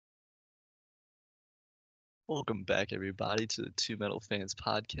Welcome back, everybody, to the Two Metal Fans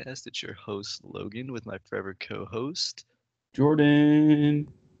podcast. It's your host, Logan, with my forever co host. Jordan.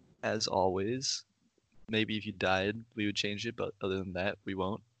 As always, maybe if you died, we would change it, but other than that, we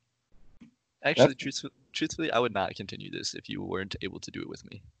won't. Actually, That's truthfully, I would not continue this if you weren't able to do it with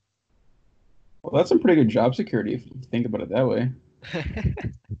me. well, that's some pretty good job security if you think about it that way.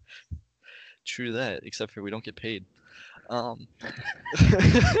 True that, except for we don't get paid. Um,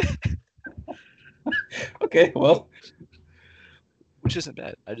 Okay, well, which isn't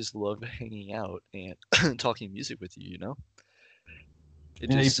bad. I just love hanging out and talking music with you,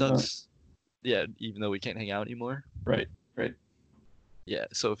 It yeah, just even though, sucks. Yeah, even though we can't hang out anymore. right, right. Yeah,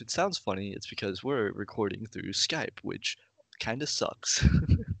 so if it sounds funny, it's because we're recording through Skype, which kind of sucks.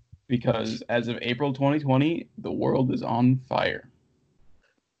 Because as of April 2020, the world is on fire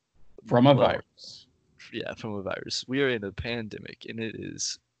from a Well, virus. yeah, from a virus. We are in a pandemic, and it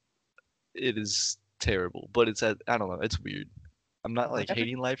is terrible. But I don't know, it's weird. I'm not For like having,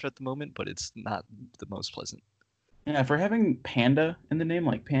 hating life at the moment, but it's not the most pleasant. yeah, for having panda in the name,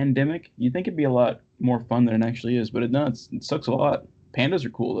 like pandemic, you'd think it'd be a lot more fun than it actually is, but it sucks a lot. Pandas are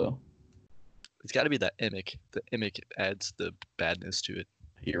cool though. It's got to be that emic. The emic adds the badness to it.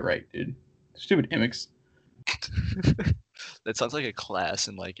 You're right, dude. Stupid gimmicks. That sounds like a class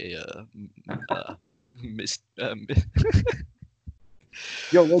in like a mis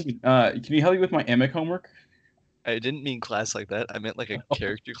Yo, Logan, can you help me with my emic homework? I didn't mean class like that. I meant like a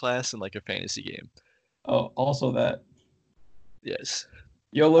character class in like a fantasy game. Oh, also that. Yes.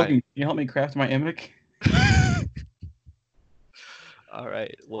 Yo, I Logan, can you help me craft my emic? All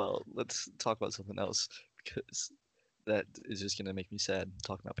right. Well, let's talk about something else because that is just gonna make me sad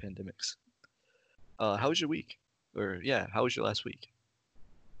talking about pandemics. How was your week? Or yeah, how was your last week?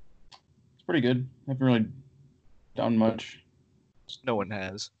 It's pretty good. I haven't really done much. No one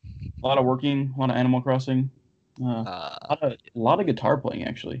has. A lot of working, a lot of Animal Crossing, Uh, a lot of guitar playing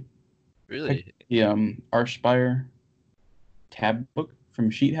actually. Picked really? the Archspire tab book from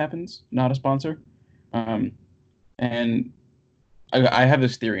Sheet Happens, not a sponsor. Um, and I have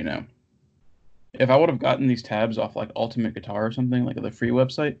this theory now. If I would have gotten these tabs off like Ultimate Guitar or something, like the free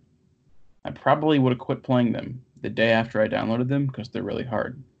website, I probably would have quit playing them the day after I downloaded them because they're really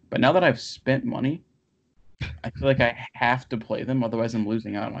hard. But now that I've spent money, I feel like I have to play them, otherwise I'm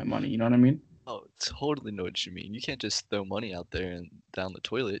losing out on my money. You know what I mean? Oh, totally know what you mean. You can't just throw money out there and down the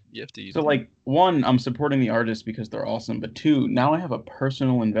toilet. You have to. So like one, I'm supporting the artists because they're awesome, but two, now I have a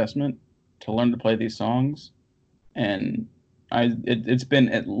personal investment to learn to play these songs, and it's been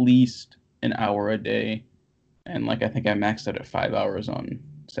at least an hour a day, and like I think I maxed out at 5 hours on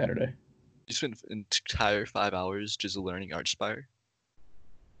Saturday. You spent an entire 5 hours just learning Archspire.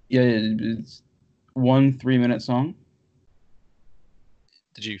 Yeah, it's 1 3 minute song.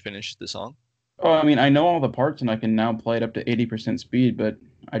 Did you finish the song? Oh, I mean, I know all the parts and I can now play it up to 80% speed, but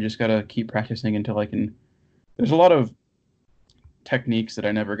I just gotta keep practicing until I can. There's a lot of techniques that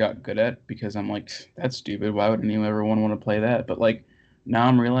I never got good at because I'm like, that's stupid. Why would anyone ever want to play that? But like now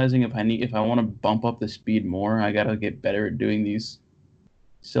I'm realizing if I want to bump up the speed more, I gotta get better at doing these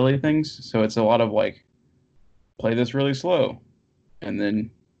silly things. So it's a lot of like play this really slow and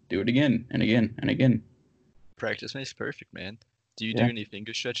then do it again and again and again. Practice makes perfect, man. Do you do Yeah. any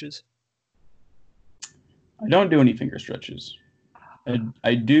finger stretches? I don't do any finger stretches.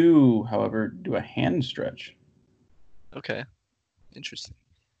 I do, however, do a hand stretch. Okay, interesting.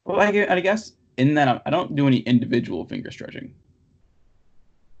 Well, I guess in that I don't do any individual finger stretching.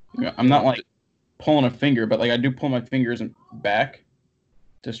 I'm You not don't. like pulling a finger, but like I do pull my fingers back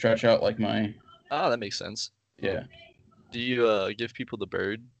to stretch out like my Ah, that makes sense. yeah. Do you give people the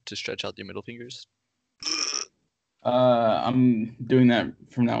bird to stretch out their middle fingers? I'm doing that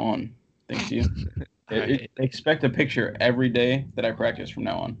from now on. Thanks to you. All right. Expect a picture every day that I practice from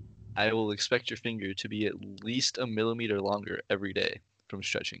now on. I will expect your finger to be at least a millimeter longer every day from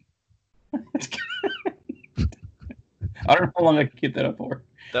stretching. I don't know how long I can keep that up for.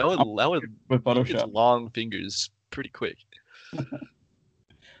 That would I'm that would with you get Photoshop. long fingers pretty quick.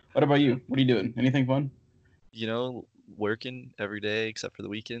 What about you? What are you doing? Anything fun? Working every day except for the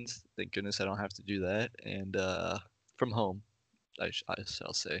weekends. Thank goodness I don't have to do that. And from home,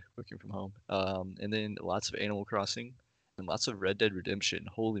 I'll say working from home. And then lots of Animal Crossing and lots of Red Dead Redemption.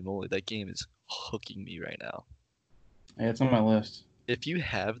 Holy moly, that game is hooking me right now. Yeah, it's on my list. If you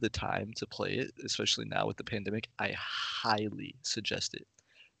have the time to play it, especially now with the pandemic, I highly suggest it.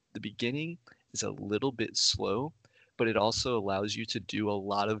 The beginning is a little bit slow, but it also allows you to do a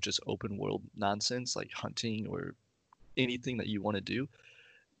lot of just open world nonsense like hunting or anything that you want to do.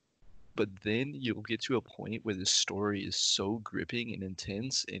 But then you'll get to a point where the story is so gripping and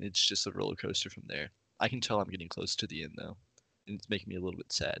intense, and it's just a roller coaster from there. I can tell I'm getting close to the end though, and it's making me a little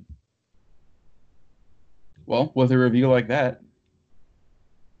bit sad. Well, with a review like that,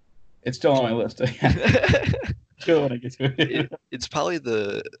 it's still on my list. Chill when I get to it. It's probably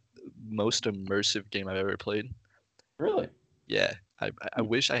the most immersive game I've ever played. Really? Yeah, I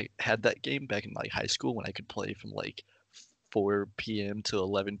wish I had that game back in like high school when I could play from like 4 p.m. to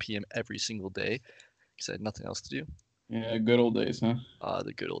 11 p.m. every single day because I had nothing else to do. Yeah, good old days, huh?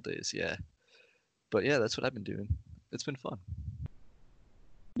 The good old days, yeah. But yeah, that's what I've been doing. It's been fun.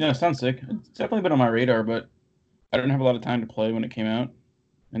 Yeah, it sounds sick. It's definitely been on my radar, but I didn't have a lot of time to play when it came out.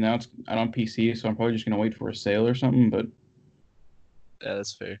 And now it's out on PC, so I'm probably just gonna wait for a sale or something. But Yeah,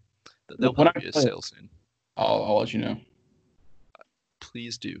 that's fair. There'll when I probably be a play it, sale soon. I'll let you know.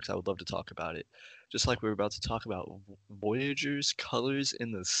 Please do, because I would love to talk about it. Just like we were about to talk about Voyager's Colors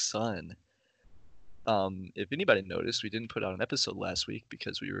in the Sun. If anybody noticed, we didn't put out an episode last week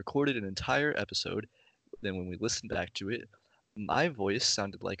because we recorded an entire episode. Then when we listened back to it, my voice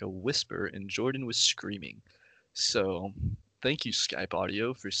sounded like a whisper and Jordan was screaming. So, thank you, Skype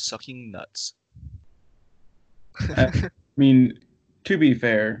Audio, for sucking nuts. I mean, to be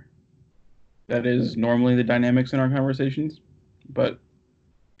fair, that is normally the dynamics in our conversations, but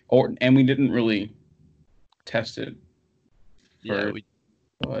and we didn't really test it Yeah, for.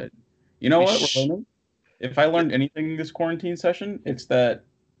 But you know we what? We're sh- learning. If I learned anything this quarantine session, it's that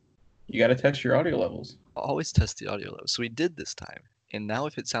you got to test your audio levels. always test the audio level. So we did this time. And now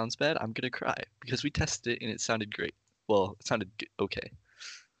if it sounds bad, I'm gonna cry because we tested it and it sounded great. Well, it sounded okay.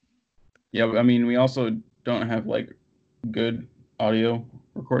 Yeah, I mean, we also don't have like good audio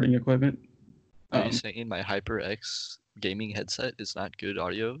recording equipment. Are you Um, saying my HyperX gaming headset is not good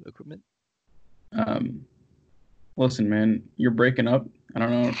audio equipment? um, listen, man, you're breaking up. I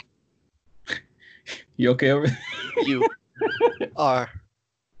don't know. You okay over there? You are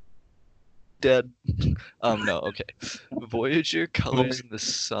dead. No, okay. Voyager Colors in the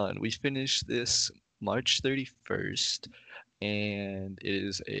Sun. We finished this March 31st, and it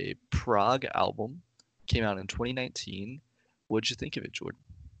is a Prague album. Came out in 2019. What'd you think of it, Jordan?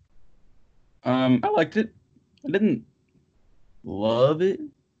 I liked it. I didn't love it.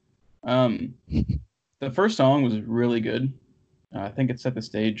 Um, the first song was really good. I think it set the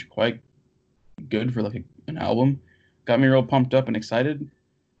stage quite good for like an album. Got me real pumped up and excited.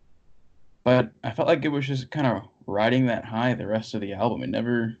 But I felt like it was just kind of riding that high the rest of the album.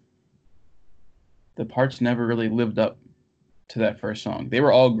 The parts never really lived up to that first song. They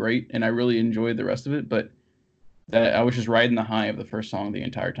were all great, and I really enjoyed the rest of it. But that I was just riding the high of the first song the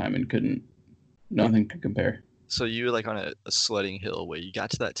entire time and nothing could compare. So you were like on a sledding hill where you got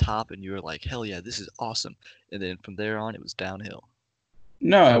to that top and you were like, hell yeah, this is awesome. And then from there on, it was downhill.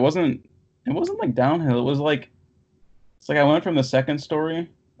 No, it wasn't. It wasn't like downhill. It was like it's like I went from the second story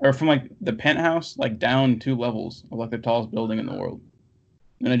or from like the penthouse like down 2 levels of like the tallest building in the world,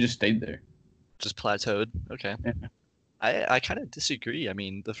 and I just stayed there. Just plateaued. Okay. Yeah. I kind of disagree. I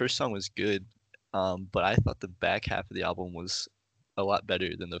mean, the first song was good, but I thought the back half of the album was a lot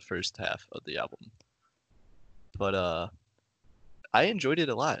better than the first half of the album. But I enjoyed it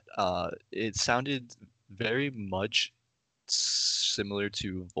a lot. It sounded very much similar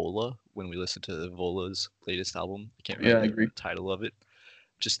to Vola when we listened to Vola's latest album. I can't Yeah, remember I the agree. title of it.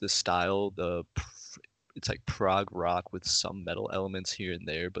 Just the style, it's like prog rock with some metal elements here and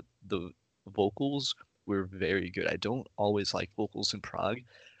there, but the vocals were very good. I don't always like vocals in prog,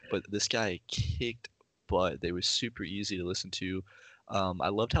 but this guy kicked butt. They were super easy to listen to. I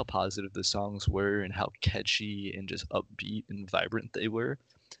loved how positive the songs were and how catchy and just upbeat and vibrant they were.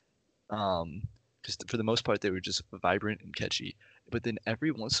 Because for the most part they were just vibrant and catchy. But then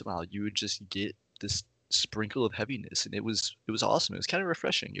every once in a while you would just get this sprinkle of heaviness, and it was awesome. It was kind of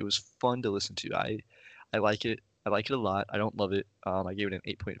refreshing. It was fun to listen to. I like it. I like it a lot. I don't love it. I gave it an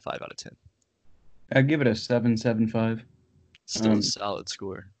 8.5 out of 10. I'd give it a 7.75. Still a solid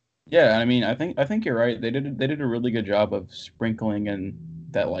score. Yeah, I mean, I think you're right. They did a really good job of sprinkling in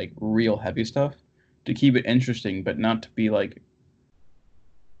that like real heavy stuff to keep it interesting, but not to be like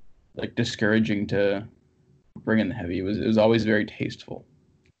discouraging to bring in the heavy. It was always very tasteful.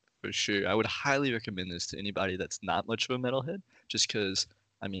 For sure. I would highly recommend this to anybody that's not much of a metalhead, just because,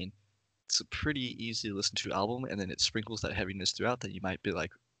 I mean, it's a pretty easy to listen to album, and then it sprinkles that heaviness throughout that you might be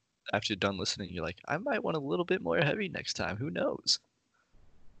like, after you're done listening, you're like, I might want a little bit more heavy next time. Who knows?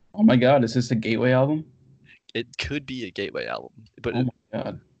 Oh my God, is this a gateway album? It could be a gateway album, but Oh my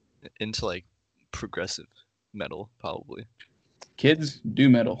God, into like progressive metal, probably. kids do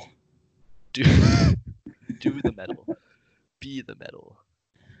metal. Do do the metal. Be the metal.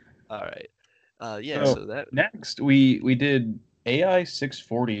 All right. Yeah, So so that next we did AI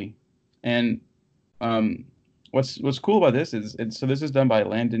 640, and Um, what's cool about this is so this is done by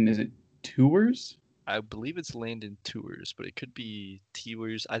Landon. Is it Tours? I believe it's Landon Tours, but it could be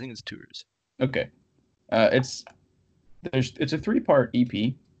Tours. I think it's Tours. Okay. It's it's a three-part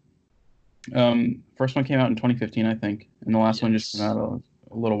EP. First one came out in 2015, I think, and the last one just came Yes. out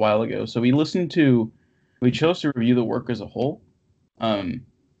a little while ago. So we chose to review the work as a whole, um,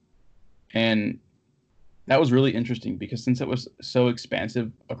 and that was really interesting because since it was so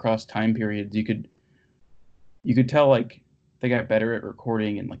expansive across time periods, you could tell like they got better at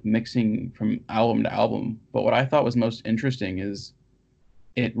recording and like mixing from album to album. But what I thought was most interesting is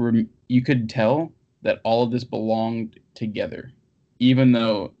you could tell that all of this belonged together, even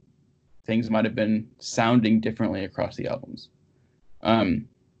though things might have been sounding differently across the albums. Um,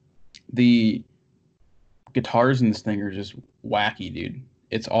 the guitars in this thing are just wacky, dude.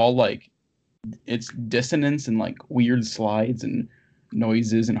 It's all like it's dissonance and like weird slides and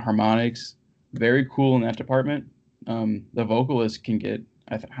noises and harmonics. Very cool in that department. The vocalist can get.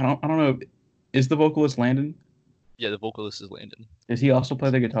 I don't know. Is the vocalist Landon? Yeah, the vocalist is Landon. Does he also play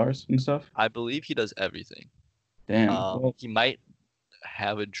the guitars and stuff? I believe he does everything. Damn. Well, He might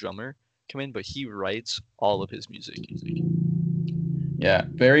have a drummer come in, but he writes all of his music. yeah,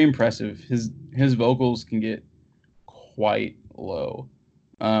 very impressive. His vocals can get quite low.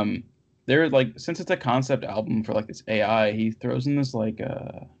 They're like since it's a concept album for like this AI, he throws in this like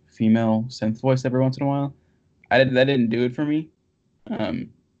female synth voice every once in a while. That didn't do it for me.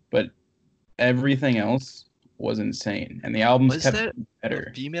 But everything else was insane, and the albums Was kept that getting a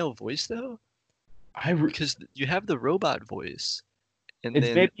better. female voice though? I re- Because you have the robot voice, and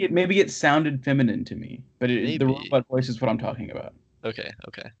it's then maybe it sounded feminine to me, but the maybe. robot voice is what I'm talking about. Okay,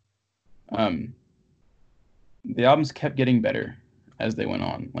 okay. Um, the albums kept getting better as they went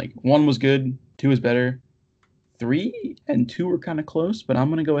on. Like one was good, two was better, three and two were kind of close, but I'm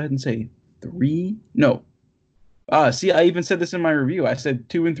gonna go ahead and say three. No, see, I even said this in my review. I said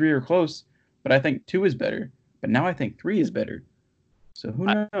two and three are close, but I think two is better. But now I think three is better. So who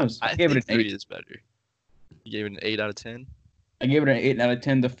I knows? I I gave it think an eight. 3 is better. You gave it an 8 out of 10? I gave it an 8 out of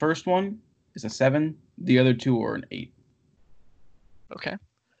 10. The first one is a 7. The other two are an 8. Okay.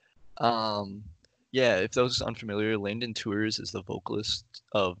 Um, yeah, if those unfamiliar, Landon Tours is the vocalist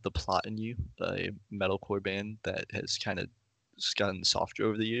of The Plot in You, a metalcore band that has kind of gotten softer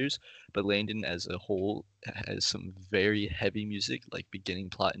over the years. But Landon as a whole has some very heavy music, like beginning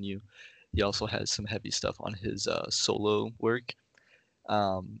Plot in You. He also has some heavy stuff on his solo work.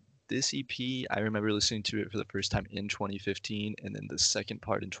 Um, this EP, I remember listening to it for the first time in 2015, and then the second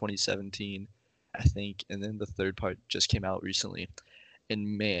part in 2017, I think, and then the third part just came out recently.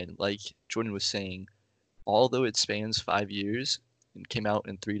 And man, like Jordan was saying, although it spans 5 years and came out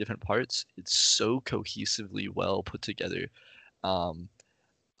in three different parts, it's so cohesively well put together. Um,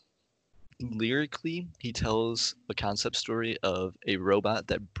 Lyrically, he tells a concept story of a robot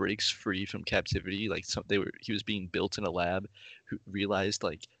that breaks free from captivity. Like he was being built in a lab, who realized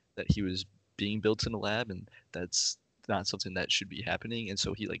like that he was being built in a lab, and that's not something that should be happening. And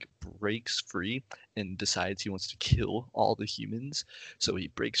so he like breaks free and decides he wants to kill all the humans. So he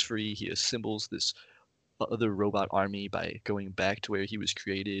breaks free. He assembles this other robot army by going back to where he was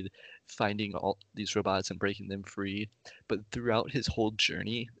created, finding all these robots and breaking them free. But throughout his whole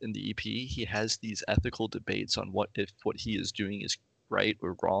journey in the EP, he has these ethical debates on what if what he is doing is right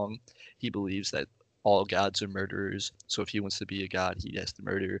or wrong. He believes that all gods are murderers, so if he wants to be a god, he has to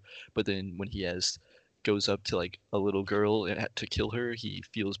murder. But then when he has goes up to like a little girl and to kill her, he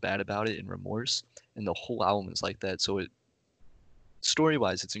feels bad about it and remorse. And the whole album is like that. So it story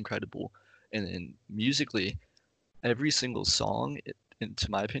wise, it's incredible. And then musically, every single song,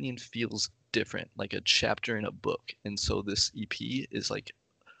 to my opinion, feels different, like a chapter in a book. And so this EP is like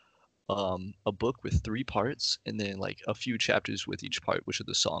a book with three parts, and then like a few chapters with each part, which are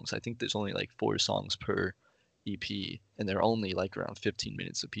the songs. I think there's only like 4 songs per EP, and they're only like around 15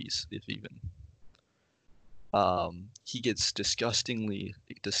 minutes apiece, if even. He gets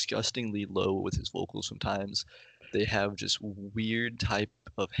disgustingly low with his vocals sometimes. They have just weird type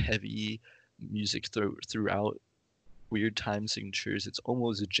of heavy music throughout, weird time signatures. It's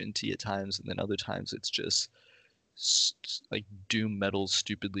almost genty at times, and then other times it's just like doom metal,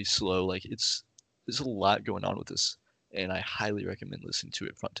 stupidly slow. Like there's a lot going on with this, and I highly recommend listening to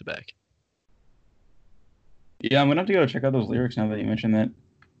it front to back. Yeah, I'm gonna have to go check out those lyrics now that you mentioned that.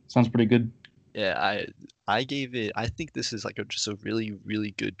 Sounds pretty good. Yeah, I gave it. I think this is like just a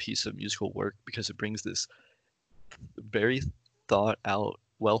really good piece of musical work because it brings this very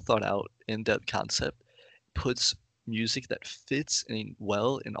well thought out, in-depth concept, puts music that fits in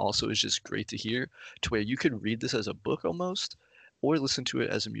well and also is just great to hear, to where you could read this as a book almost, or listen to it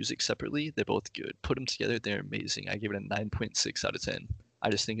as a music separately. They're both good. Put them together, they're amazing. I give it a 9.6 out of 10. I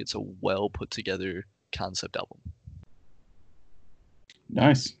just think it's a well put together concept album.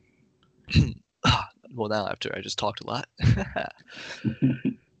 Nice. Well, now after I just talked a lot.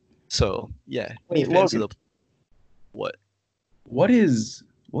 So yeah, Wait, fans Logan, of the what? what is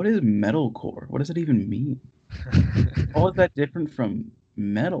metalcore? What does it even mean? How is that different from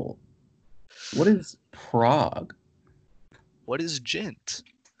metal? What is prog? What is gent?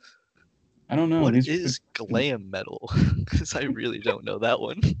 I don't know. What These are good is questions. glam metal? Because I really don't know that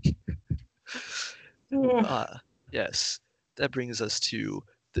one. Ah, yes. That brings us to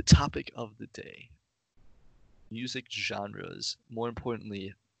the topic of the day. Music genres, more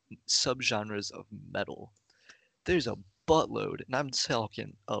importantly, subgenres of metal. There's a buttload, and I'm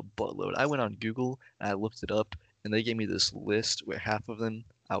talking a buttload. I went on Google and I looked it up, and they gave me this list where half of them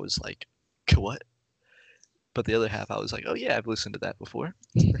I was like, what? But the other half I was like, oh yeah, I've listened to that before.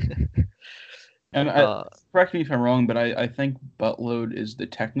 And Uh, correct me if I'm wrong, but I think buttload is the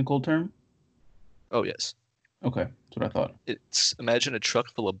technical term. oh yes. Okay, that's what I thought. It's imagine a truck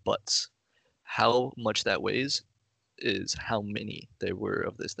full of butts. How much that weighs is how many there were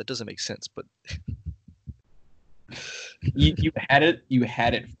of this. That doesn't make sense, but You had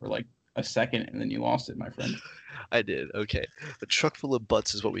it for like a second and then you lost it, my friend. I did. Okay. A truck full of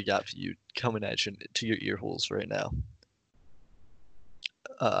butts is what we got for you coming at you to your ear holes right now.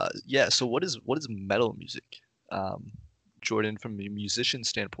 Yeah, so what is metal music? Um, Jordan, from a musician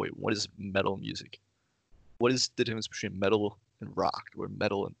standpoint, what is metal music? What is the difference between metal and rock or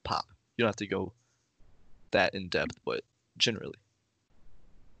metal and pop? You don't have to go that in depth, but generally.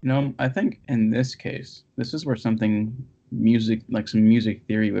 I think in this case, this is where something music, like some music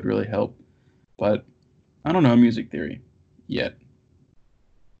theory, would really help. But I don't know music theory yet.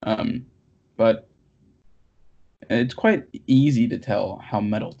 Um, but it's quite easy to tell how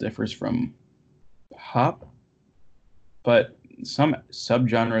metal differs from pop. But some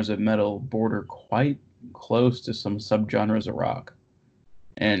subgenres of metal border quite close to some subgenres of rock,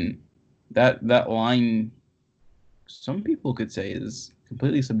 and that line, some people could say, is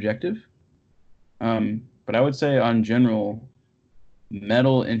completely subjective. But I would say, on general,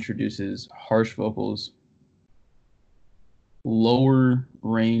 metal introduces harsh vocals, lower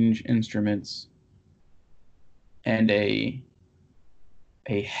range instruments, and a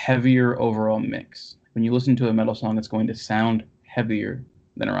heavier overall mix. When you listen to a metal song, it's going to sound heavier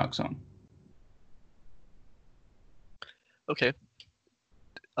than a rock song. Okay.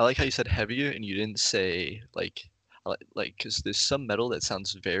 I like how you said heavier and you didn't say like because there's some metal that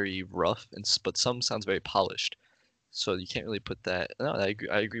sounds very rough but some sounds very polished. So you can't really put that. No,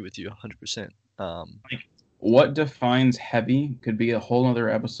 I agree with you 100%. What defines heavy could be a whole other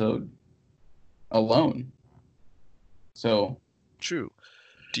episode alone. So True.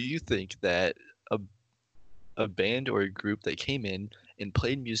 Do you think that a a band or a group that came in and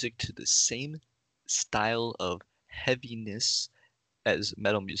played music to the same style of heaviness as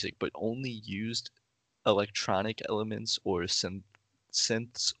metal music, but only used electronic elements or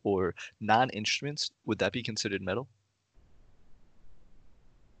synths or non-instruments, would that be considered metal?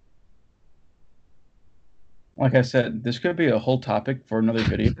 like I said, this could be a whole topic for another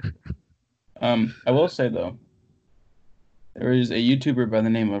video. I will say though, there is a YouTuber by the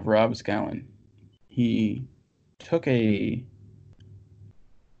name of Rob Scallon. He took a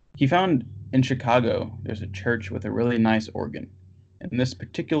he found in Chicago there's a church with a really nice organ, and this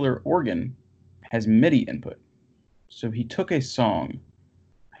particular organ has MIDI input. So he took a song.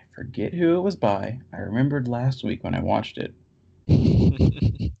 I forget who it was by. I remembered last week when I watched it.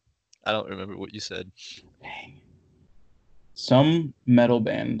 I don't remember what you said. Dang. Some metal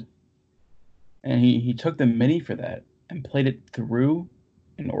band, and he took the MIDI for that and played it through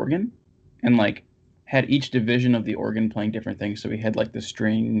an organ, and like had each division of the organ playing different things. So he had like the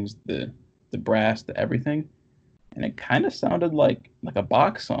strings, the brass, the everything, and it kind of sounded like a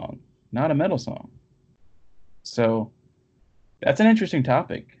Bach song, not a metal song. So that's an interesting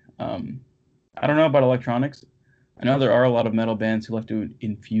topic. I don't know about electronics. I know there are a lot of metal bands who like to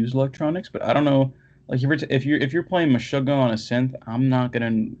infuse electronics, but I don't know. Like if you're playing Meshuggah on a synth,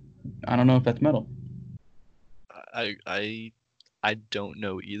 I don't know if that's metal. I I I don't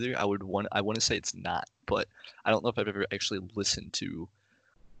know either. I want to say it's not, but I don't know if I've ever actually listened to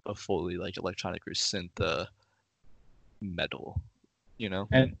a fully like electronic or synth metal, you know?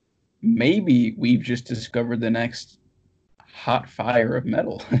 And maybe we've just discovered the next hot fire of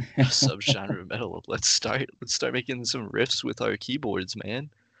metal. A subgenre of metal. Let's start making some riffs with our keyboards, man.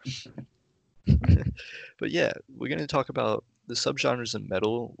 But yeah, we're gonna talk about the subgenres of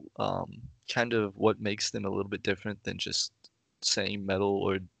metal, kind of what makes them a little bit different than just saying metal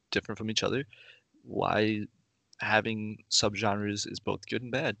or different from each other, why having subgenres is both good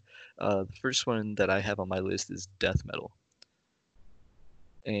and bad. The first one that I have on my list is death metal.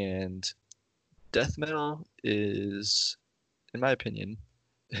 And death metal is, in my opinion,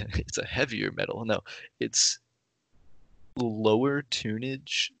 it's a heavier metal. No, it's lower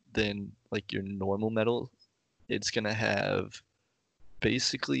tunage than like your normal metal. It's gonna have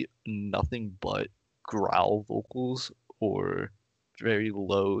basically nothing but growl vocals or very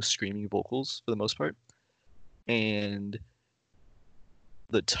low screaming vocals for the most part. And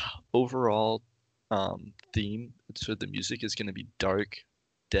the overall theme for the music is going to be dark,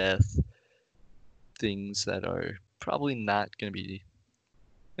 death, things that are probably not going to be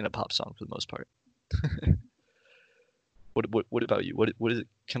in a pop song for the most part. What about you? What is it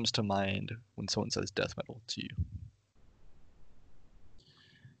comes to mind when someone says death metal to you?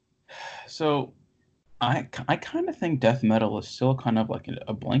 So I kind of think death metal is still kind of like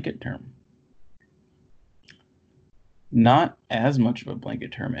a blanket term. Not as much of a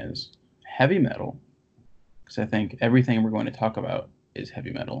blanket term as heavy metal, because I think everything we're going to talk about is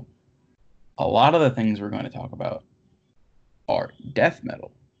heavy metal. A lot of the things we're going to talk about are death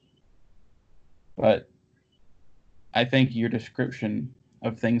metal. But I think your description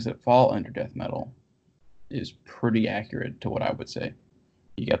of things that fall under death metal is pretty accurate to what I would say.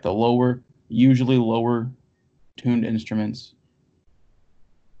 You got the lower, usually lower tuned instruments.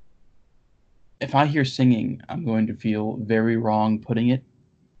 If I hear singing, I'm going to feel very wrong putting it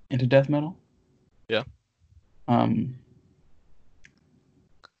into death metal. Yeah. And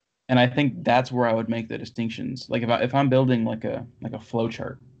I think that's where I would make the distinctions. Like if I'm building like a flow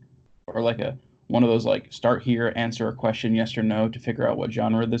chart or like a one of those like start here, answer a question yes or no to figure out what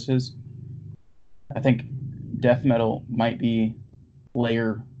genre this is. I think death metal might be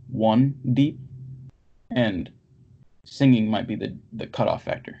layer 1 deep, and singing might be the cutoff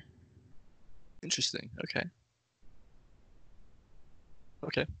factor. Interesting. Okay.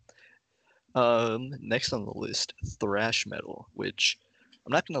 Okay. Next on the list, thrash metal, which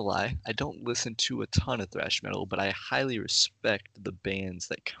I'm not gonna lie, I don't listen to a ton of thrash metal, but I highly respect the bands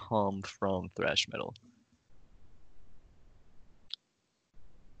that come from thrash metal.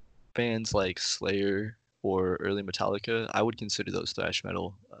 Bands like Slayer or early Metallica, I would consider those thrash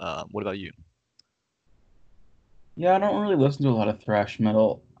metal. What about you? Yeah, I don't really listen to a lot of thrash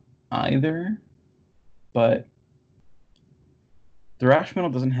metal either, but thrash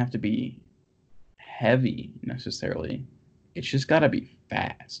metal doesn't have to be heavy necessarily. It's just got to be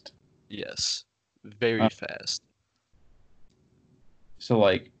fast. Yes, very fast. So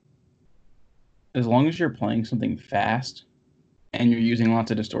like as long as you're playing something fast and you're using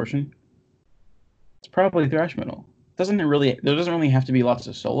lots of distortion, it's probably thrash metal. There doesn't really have to be lots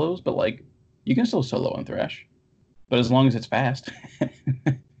of solos, but like you can still solo on thrash. But as long as it's fast.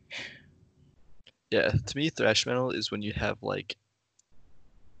 Yeah, to me, thrash metal is when you have like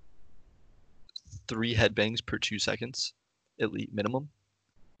 3 headbangs per 2 seconds, at least minimum.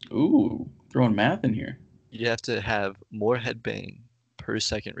 Ooh, throwing math in here. You have to have more headbang per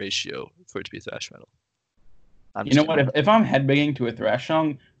second ratio for it to be thrash metal. I'm You just know gonna what? If I'm headbanging to a thrash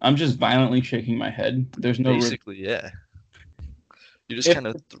song, I'm just violently shaking my head. There's no rhythm. basically, yeah. You're just If kind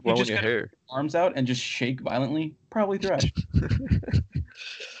of you throwing just your got hair. arms out and just shake violently, probably thrash. But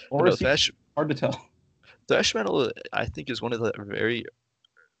Or a no, C, hard to tell. thrash metal, I think, is one of the very.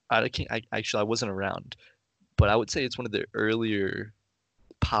 I can't. I wasn't around, but I would say it's one of the earlier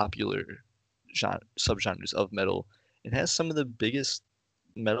popular subgenres of metal. It has some of the biggest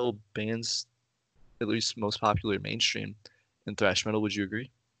metal bands, at least most popular mainstream, in thrash metal. Would you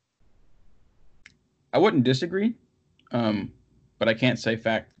agree? I wouldn't disagree, but I can't say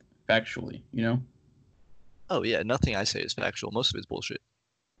factually. Oh yeah, nothing I say is factual. Most of it's bullshit.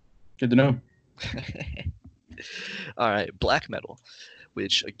 Good to know. All right, black metal,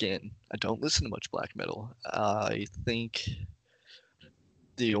 which again, I don't listen to much black metal. I think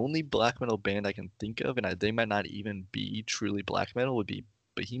the only black metal band I can think of, and they might not even be truly black metal, would be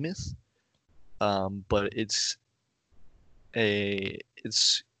Behemoth. But it's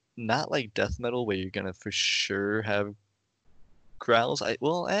not like death metal where you're gonna for sure have growls.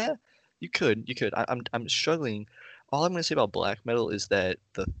 You could. I'm struggling. All I'm gonna say about black metal is that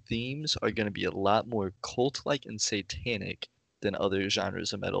the themes are gonna be a lot more cult-like and satanic than other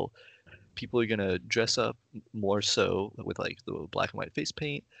genres of metal. People are gonna dress up more so with like the black and white face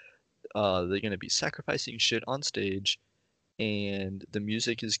paint. They're gonna be sacrificing shit on stage, and the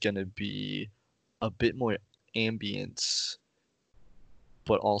music is gonna be a bit more ambient,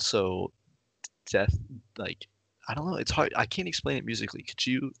 but also death. Like I don't know. It's hard. I can't explain it musically. Could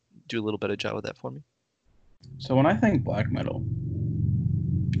you do a little better job with that for me? So when I think black metal,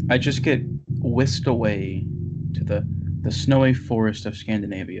 I just get whisked away to the snowy forest of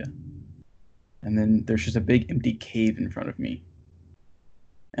Scandinavia, and then there's just a big empty cave in front of me,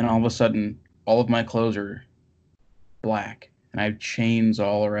 and all of a sudden, all of my clothes are black, and I have chains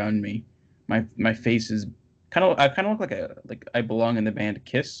all around me. My face is I kind of look like I belong in the band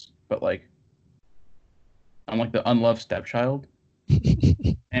Kiss, but like I'm like the unloved stepchild.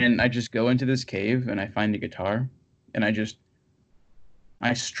 And I just go into this cave and I find a guitar, and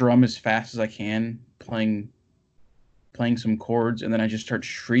I strum as fast as I can, playing some chords, and then I just start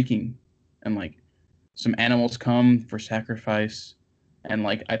shrieking, and like some animals come for sacrifice, and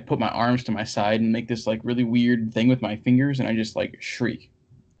like I put my arms to my side and make this like really weird thing with my fingers, and I just like shriek.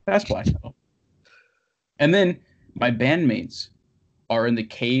 That's black metal. And then my bandmates are in the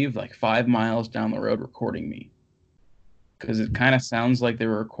cave like 5 miles down the road recording me, because it kind of sounds like they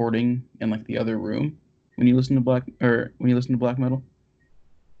were recording in like the other room when you listen to black metal.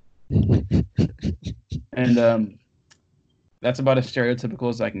 And that's about as stereotypical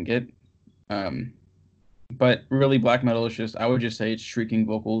as I can get. Um, but really, black metal is just, I would just say it's shrieking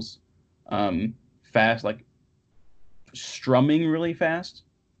vocals, fast, like strumming really fast,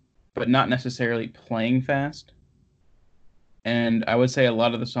 but not necessarily playing fast. And I would say a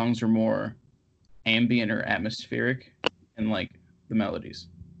lot of the songs are more ambient or atmospheric and like the melodies.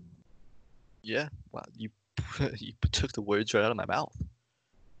 Yeah, wow, you you took the words right out of my mouth.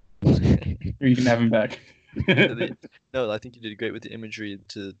 Or you can have them back. No, I think you did great with the imagery.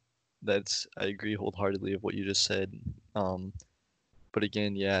 I agree wholeheartedly of what you just said. Um, but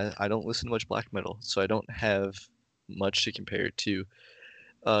again, yeah, I don't listen to much black metal, so I don't have much to compare it to.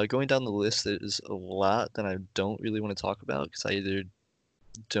 Going down the list, there's a lot that I don't really want to talk about because I either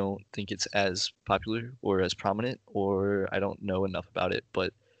don't think it's as popular or as prominent, or I don't know enough about it.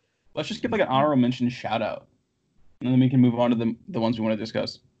 But Let's just give like an honorable mention shout out, and then we can move on to the ones we want to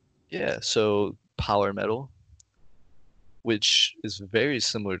discuss. yeah, so power metal, which is very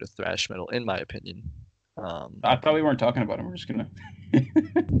similar to thrash metal in my opinion. Um, I thought we weren't talking about them. We're just gonna.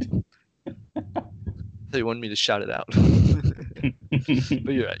 they wanted me to shout it out.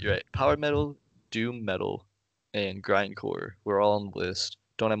 But you're right, you're right. Power metal, doom metal, and grindcore, we're all on the list.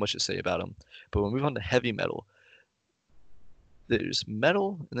 Don't have much to say about them. But we'll move on to heavy metal. There's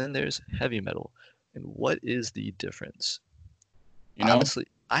metal and then there's heavy metal. And what is the difference? You know, Honestly,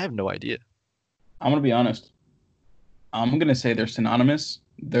 I have no idea. I'm gonna be honest. I'm gonna say they're synonymous.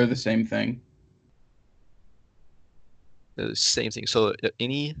 They're the same thing. The same thing. So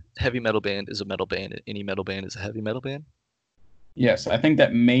any heavy metal band is a metal band, and any metal band is a heavy metal band. Yes, I think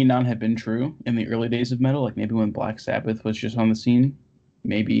that may not have been true in the early days of metal, like maybe when Black Sabbath was just on the scene.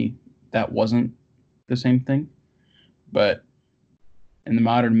 Maybe that wasn't the same thing. But in the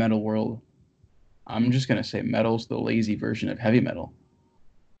modern metal world, I'm just gonna say metal's the lazy version of heavy metal.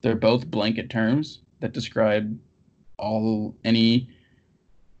 They're both blanket terms that describe all any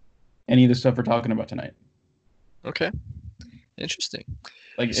of the stuff we're talking about tonight. Okay, interesting.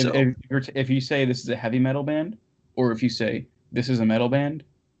 Like So, if you say this is a heavy metal band, or if you say this is a metal band,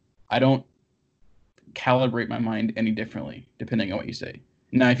 I don't calibrate my mind any differently depending on what you say.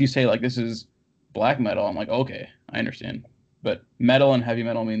 Now, if you say like this is black metal, I'm like okay, I understand. But metal and heavy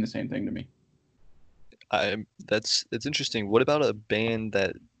metal mean the same thing to me. that's interesting. What about a band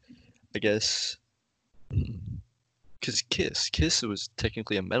that I guess because Kiss was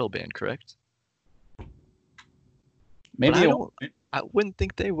technically a metal band, correct? But Maybe I wouldn't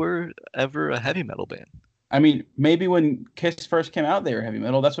think they were ever a heavy metal band. I mean, maybe when Kiss first came out, they were heavy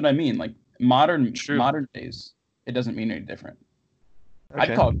metal. That's what I mean. Like True. modern days, it doesn't mean any different. I'd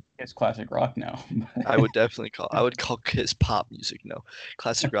Okay. call Kiss classic rock now. I would call Kiss pop music. No,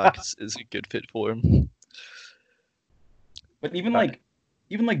 classic rock is a good fit for him. But All right.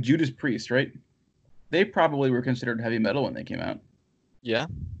 even like Judas Priest, right? They probably were considered heavy metal when they came out. Yeah,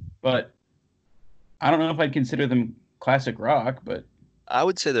 But I don't know if I'd consider them classic rock. But I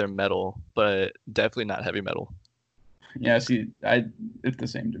would say they're metal, but definitely not heavy metal. yeah, see, I it's the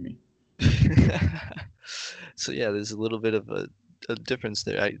same to me. So yeah, there's a little bit of a difference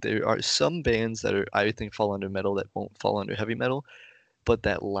there. There are some bands that I think fall under metal that won't fall under heavy metal, but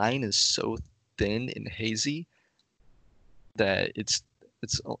that line is so thin and hazy that it's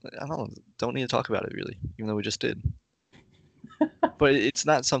I don't need to talk about it really, even though we just did. But it's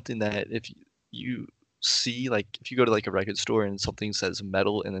not something that if you see like if you go to like a record store and something says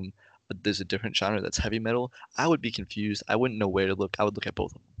metal and then there's a different genre that's heavy metal, I would be confused. I wouldn't know where to look. I would look at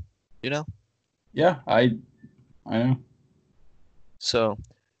both of them, you know? Yeah, I know. So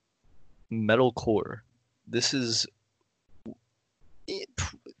metalcore. This is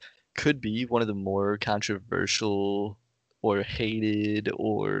could be one of the more controversial or hated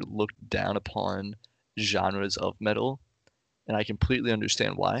or looked down upon genres of metal, and I completely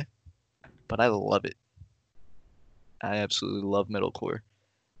understand why, but I love it. I absolutely love metalcore.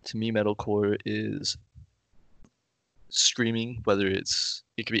 To me, metalcore is screaming, whether it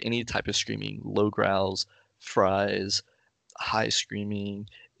could be any type of screaming, low growls, fries, high screaming,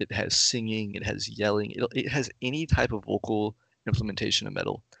 it has singing, it has yelling, it has any type of vocal implementation of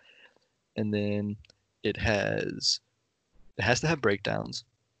metal. And then it has it has to have breakdowns,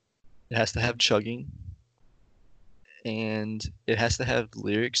 it has to have chugging, and it has to have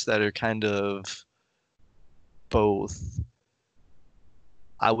lyrics that are kind of both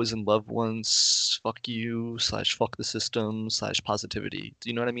I was in love once, fuck you, slash fuck the system, slash positivity. Do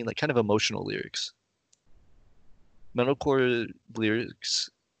you know what I mean? Like kind of emotional lyrics. Metalcore lyrics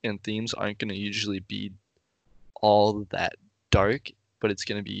and themes aren't going to usually be all that dark, but it's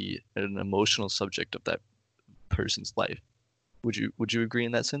going to be an emotional subject of that person's life. Would you agree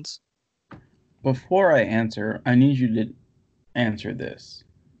in that sense? Before I answer, I need you to answer this.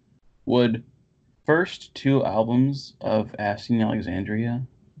 Would first two albums of Asking Alexandria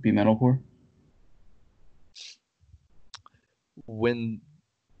be metalcore? When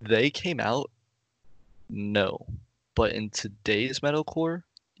they came out, no. But in today's metalcore,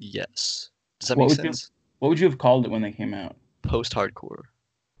 yes. Does that What make would you sense? what would you have called it when they came out? Post-hardcore.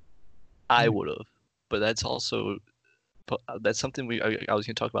 I would have. But that's also that's something I was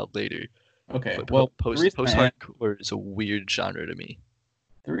going to talk about later. Okay, But well, post-hardcore is a weird genre to me.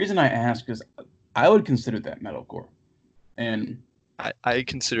 the reason I ask is I would consider that metalcore, and I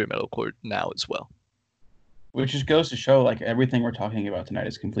consider metalcore now as well. which just goes to show like everything we're talking about tonight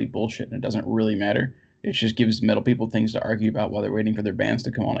is complete bullshit, and it doesn't really matter. It just gives metal people things to argue about while they're waiting for their bands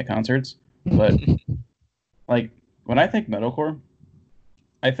to come on at concerts. But like when I think metalcore,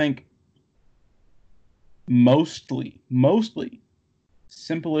 I think mostly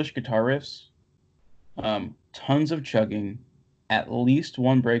simple-ish guitar riffs, tons of chugging, at least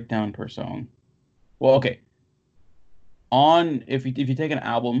one breakdown per song. Well, okay. On if you take an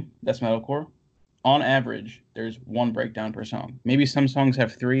album that's metalcore, on average, there's one breakdown per song. Maybe some songs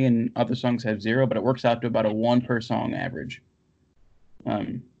have three and other songs have zero, but it works out to about a one per song average.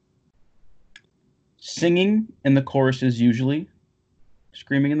 Um, Singing in the choruses usually,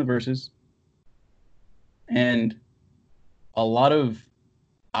 screaming in the verses, and a lot of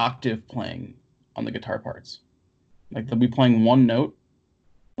octave playing on the guitar parts. Like they'll be playing one note,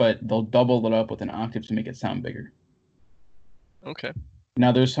 but they'll double it up with an octave to make it sound bigger. Okay.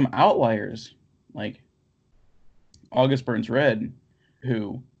 Now there's some outliers like August Burns Red,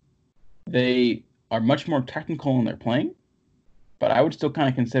 who they are much more technical in their playing, but I would still kind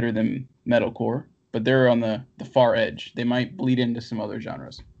of consider them metalcore. But they're on the far edge. They might bleed into some other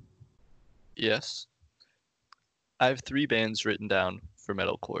genres. Yes. I have three bands written down for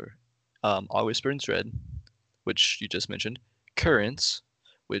metalcore. August Burns Red, which you just mentioned. Currents,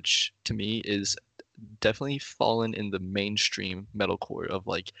 which to me is definitely fallen in the mainstream metalcore of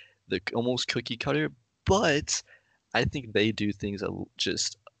like the almost cookie cutter, but I think they do things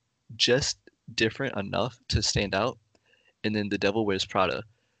just different enough to stand out. And then The Devil Wears Prada,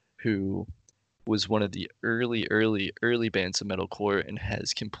 who was one of the early bands of metalcore and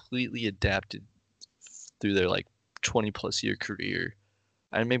has completely adapted through their like 20 plus year career,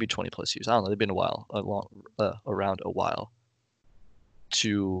 and maybe 20 plus years. I don't know. They've been around a while.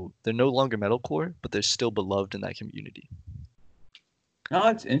 They're no longer metalcore, but they're still beloved in that community. No,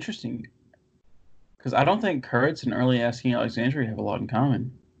 that's interesting because I don't think Kurtz and early Asking Alexandria have a lot in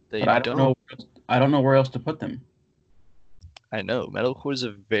common. They But I don't don't. know. I don't know where else to put them. I know metalcore is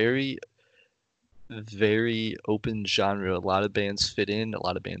a very open genre. A lot of bands fit in, a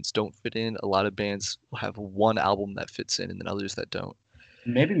lot of bands don't fit in. A lot of bands have one album that fits in, and then others that don't.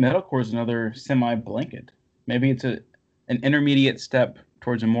 Maybe metalcore is another semi-blanket. Maybe it's an intermediate step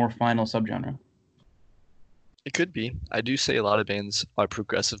towards a more final subgenre. It could be. I do say a lot of bands are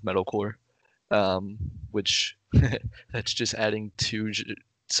progressive metalcore, which that's just adding two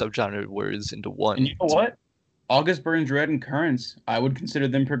subgenre words into And you one. know what? August Burns Red and Currents, I would consider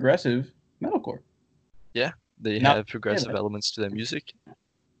them progressive metalcore. Yeah, they Now, have progressive elements to their music.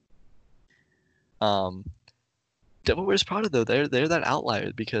 Um, Devil Wears Prada though, they're that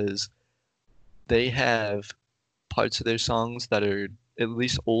outlier because they have parts of their songs that are at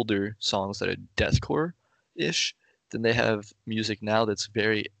least older songs that are deathcore-ish. Then they have music now that's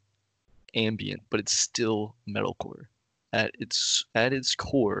very ambient, but it's still metalcore. At its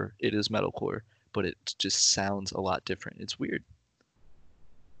core, it is metalcore, but it just sounds a lot different. It's weird.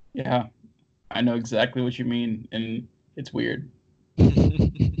 yeah, I know exactly what you mean, and it's weird.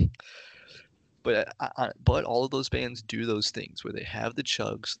 But all of those bands do those things where they have the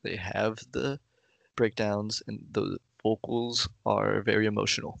chugs, they have the breakdowns, and the vocals are very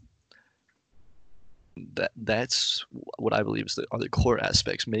emotional. That's what I believe are the core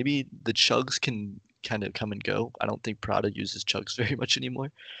aspects. Maybe the chugs can kind of come and go. I don't think Prada uses chugs very much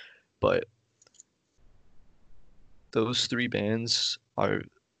anymore, but those three bands are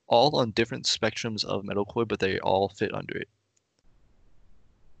all on different spectrums of metalcore, but they all fit under it.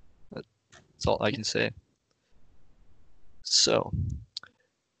 That's all I can say. So,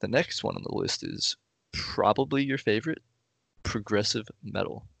 the next one on the list is probably your favorite, progressive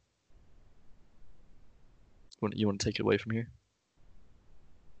metal. You want to take it away from here?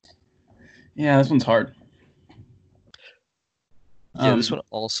 Yeah, this one's hard. Yeah, this one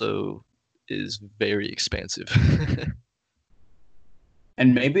also is very expansive.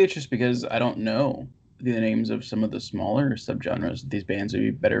 And maybe it's just because I don't know the names of some of the smaller subgenres that these bands would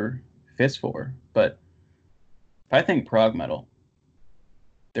be better fits for. But if I think prog metal,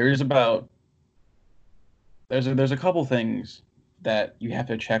 there's a couple things that you have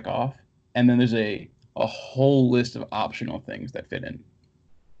to check off, and then there's a whole list of optional things that fit in.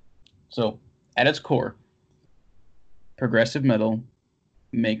 So at its core, progressive metal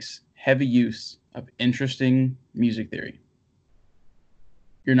makes heavy use of interesting music theory.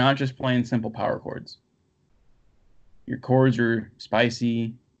 You're not just playing simple power chords. Your chords are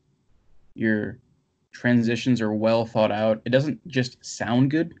spicy. Your transitions are well thought out. It doesn't just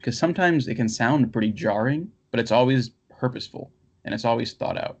sound good, because sometimes it can sound pretty jarring, but it's always purposeful and it's always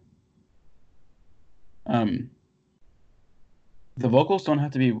thought out. The vocals don't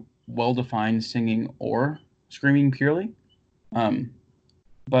have to be well defined singing or screaming purely,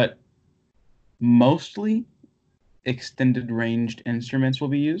 but mostly extended ranged instruments will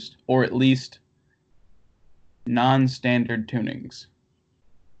be used, or at least non-standard tunings.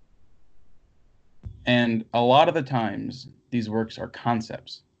 And a lot of the times, these works are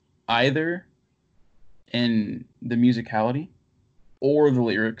concepts, either in the musicality or the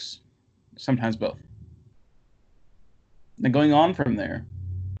lyrics, sometimes both. Then going on from there,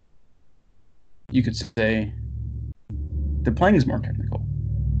 you could say the playing is more technical.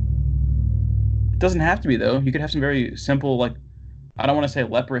 It doesn't have to be, though. You could have some very simple, like, I don't want to say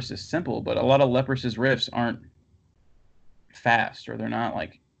Leprous is simple, but a lot of Leprous's riffs aren't fast, or they're not,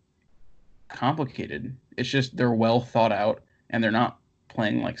 like, complicated. It's just they're well thought out, and they're not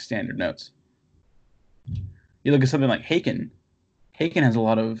playing like standard notes. You look at something like Haken. Haken has a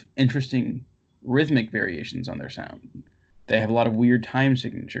lot of interesting rhythmic variations on their sound. They have a lot of weird time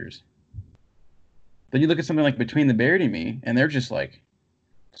signatures. Then you look at something like Between the Buried and Me, and they're just like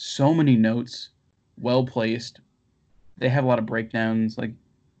so many notes, well placed. They have a lot of breakdowns. Like,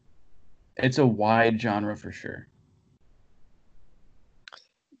 it's a wide genre for sure.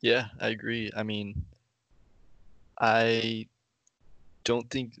 Yeah, I agree. I mean, I don't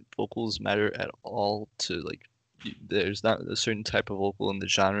think vocals matter at all to like there's not a certain type of vocal in the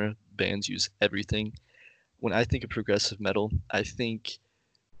genre. Bands use everything. When I think of progressive metal, I think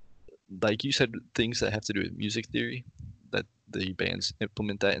like you said, things that have to do with music theory, that the bands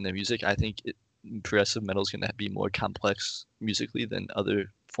implement that in their music. I think progressive metal is going to be more complex musically than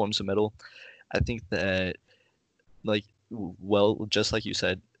other forms of metal. I think that like well, just like you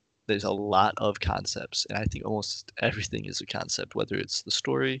said, there's a lot of concepts, and I think almost everything is a concept, whether it's the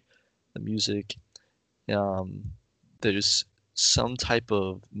story, the music, um, there's some type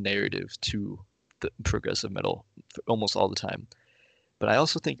of narrative to the progressive metal almost all the time. But I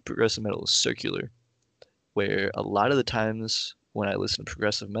also think progressive metal is circular, where a lot of the times when I listen to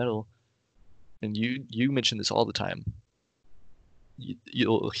progressive metal, and you mention this all the time,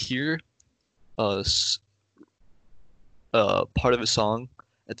 you'll hear a part of a song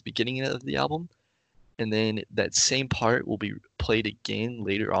at the beginning of the album, and then that same part will be played again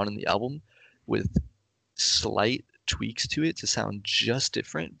later on in the album with slight tweaks to it to sound just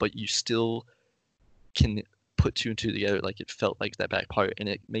different, but you still can put two and two together like it felt like that back part, and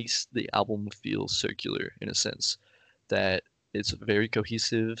it makes the album feel circular in a sense that it's very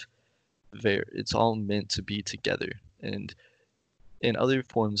cohesive, it's all meant to be together. And in other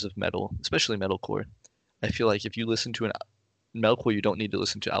forms of metal, especially metalcore, I feel like if you listen to an metalcore, you don't need to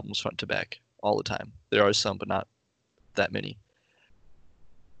listen to albums front to back all the time. There are some, but not that many,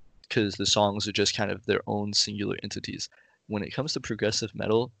 because the songs are just kind of their own singular entities. When it comes to progressive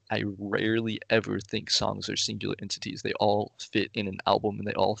metal, I rarely ever think songs are singular entities. They all fit in an album, and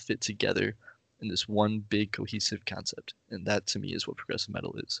they all fit together in this one big cohesive concept. And that to me is what progressive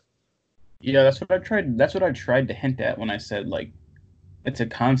metal is. Yeah, that's what I tried. That's what I tried to hint at when I said like it's a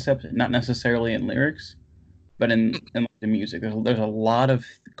concept, not necessarily in lyrics, but in like, the music. There's a lot of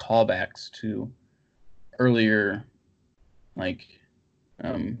callbacks to earlier like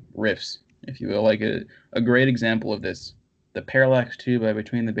riffs, if you will. Like a great example of this, the Parallax 2 by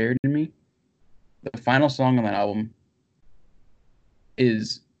Between the Buried and Me. The final song on that album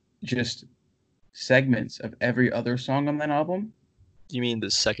is just segments of every other song on that album. You mean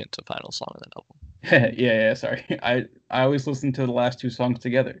the second to final song of that album? Yeah, sorry. I always listen to the last two songs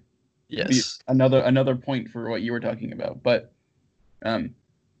together. Yes. Another point for what you were talking about, but um,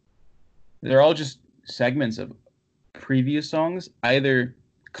 they're all just segments of previous songs. Either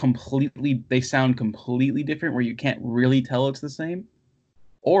they sound completely different, where you can't really tell it's the same,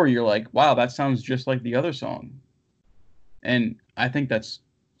 or you're like, wow, that sounds just like the other song. And I think that's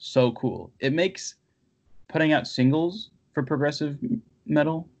so cool. It makes putting out singles for progressive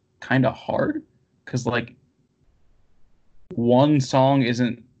metal kind of hard because like one song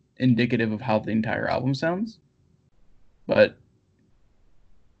isn't indicative of how the entire album sounds. But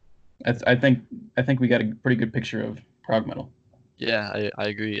I think we got a pretty good picture of prog metal. Yeah, I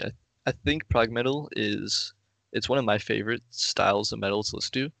agree. I think prog metal it's one of my favorite styles of metal to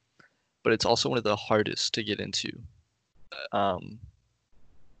listen to, but it's also one of the hardest to get into. Um,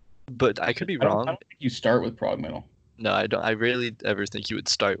 but I could be I wrong. don't think you start with prog metal. No, I don't. I rarely ever think you would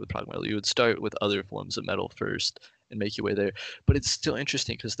start with prog metal. You would start with other forms of metal first and make your way there. But it's still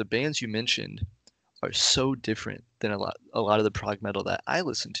interesting because the bands you mentioned are so different than a lot of the prog metal that I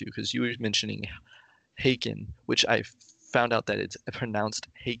listen to. Because you were mentioning Haken, which I found out that it's pronounced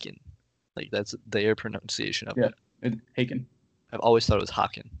Haken. Like that's their pronunciation of Yeah, it. Haken. I've always thought it was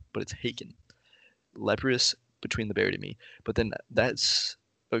Haken, but it's Haken. Leprous, Between the Buried and Me. But then that's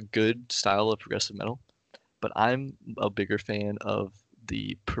a good style of progressive metal. But I'm a bigger fan of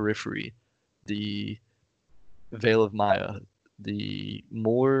the Periphery, the Veil of Maya, the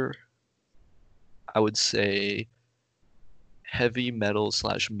more, I would say, heavy metal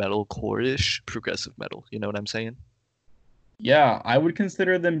slash metalcore-ish progressive metal. You know what I'm saying? Yeah, I would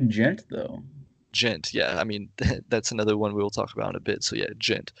consider them gent though. Gent, yeah. I mean, that's another one we will talk about in a bit. So yeah,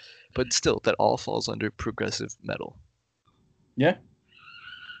 gent. But still, that all falls under progressive metal. Yeah.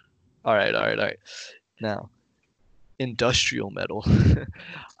 All right, all right, all right. Now, industrial metal.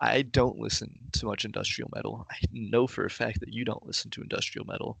 I don't listen to much industrial metal. I know for a fact that you don't listen to industrial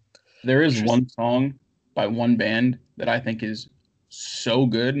metal, There is which is one song by one band that I think is so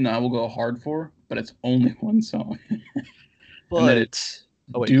good and I will go hard for, but it's only one song. And that is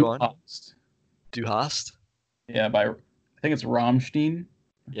but oh wait, Du go on. Hast. Du Hast? Yeah, I think it's Rammstein.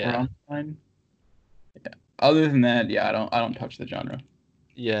 Yeah. Rammstein. Yeah. Other than that, yeah, I don't touch the genre.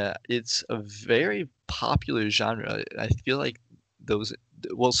 Yeah, it's a very popular genre. I feel like those,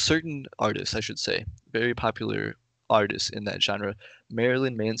 well, certain artists, I should say, very popular artists in that genre,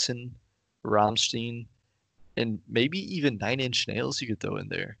 Marilyn Manson, Rammstein, and maybe even Nine Inch Nails you could throw in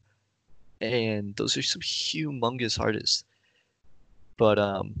there. And those are some humongous artists. But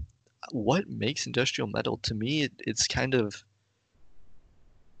what makes industrial metal to me, it's kind of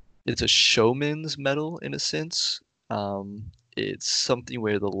it's a showman's metal in a sense. It's something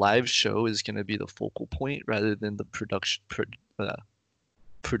where the live show is going to be the focal point rather than the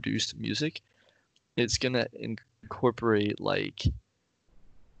produced music. It's going to incorporate like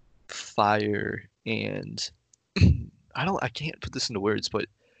fire and I can't put this into words, but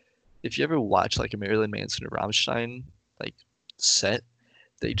if you ever watch like a Marilyn Manson or Rammstein like set,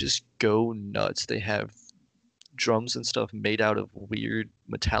 they just go nuts. They have drums and stuff made out of weird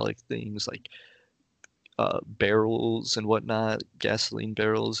metallic things like barrels and whatnot, gasoline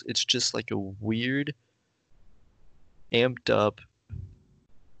barrels. It's just like a weird, amped up,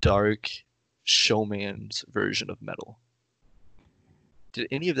 dark showman's version of metal. Did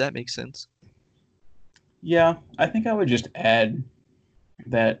any of that make sense? Yeah, I think I would just add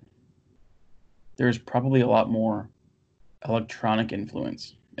that there's probably a lot more electronic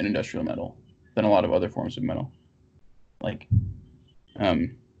influence in industrial metal than a lot of other forms of metal. Like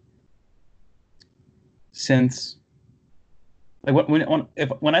synths. Like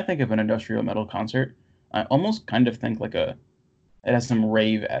when I think of an industrial metal concert, I almost kind of think like it has some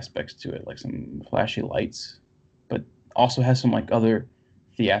rave aspects to it, like some flashy lights, but also has some like other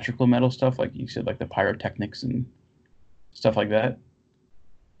theatrical metal stuff, like you said, like the pyrotechnics and stuff like that.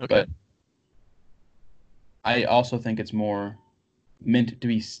 Okay. But I also think it's more meant to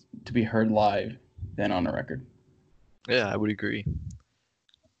be heard live than on a record. Yeah, I would agree.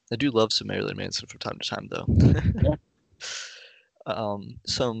 I do love some Marilyn Manson from time to time, though. Yeah.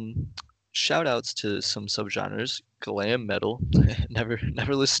 Some shout outs to some subgenres: glam metal. Never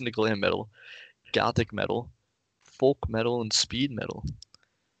listened to glam metal. Gothic metal, folk metal, and speed metal.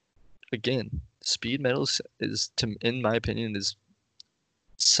 Again, speed metal in my opinion, is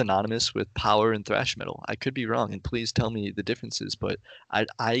synonymous with power and thrash metal. I could be wrong, and please tell me the differences, but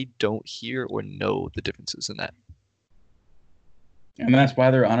I don't hear or know the differences in that. And that's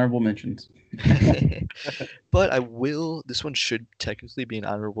why they're honorable mentions. But I will. This one should technically be an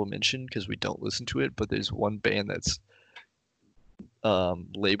honorable mention because we don't listen to it. But there's one band that's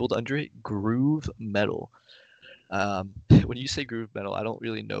labeled under it, groove metal. When you say groove metal, I don't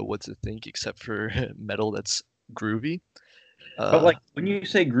really know what to think except for metal that's groovy. But like when you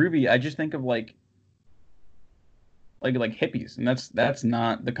say groovy, I just think of like hippies, and that's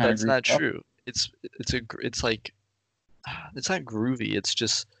not the kind of That's groove not stuff. true. It's like it's not groovy. It's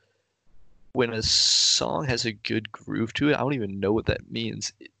just when a song has a good groove to it. I don't even know what that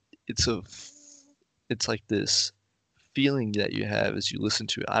means. It's a it's like this feeling that you have as you listen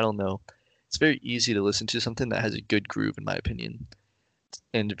to it. I don't know. It's very easy to listen to something that has a good groove, in my opinion,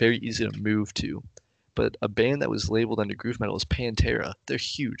 and very easy to move to. But a band that was labeled under groove metal is Pantera. They're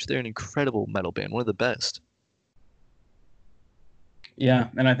huge. They're an incredible metal band, one of the best. Yeah,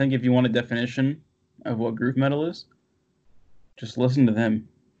 and I think if you want a definition of what groove metal is, just listen to them.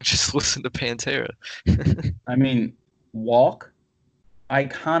 Just listen to Pantera. I mean, Walk,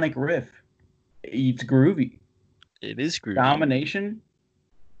 iconic riff. It's groovy. It is groovy. Domination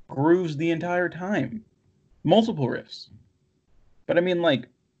grooves the entire time. Multiple riffs. But I mean, like,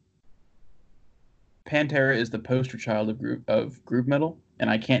 Pantera is the poster child of groove metal, and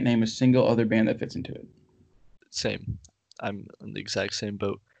I can't name a single other band that fits into it. Same. I'm in the exact same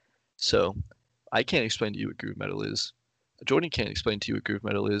boat. So I can't explain to you what groove metal is. Jordan can't explain to you what groove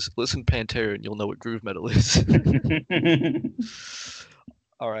metal is. Listen to Pantera and you'll know what groove metal is.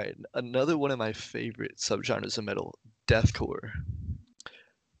 All right, another one of my favorite subgenres of metal, deathcore.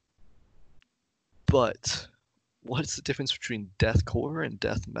 But what's the difference between deathcore and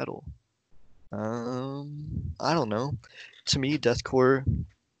death metal? I don't know. To me, deathcore.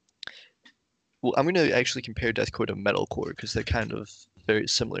 Well, I'm gonna actually compare deathcore to metalcore because they're kind of very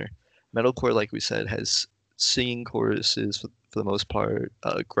similar. Metalcore, like we said, has singing choruses for the most part,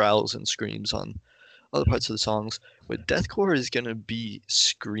 growls and screams on other parts of the songs. But deathcore is gonna be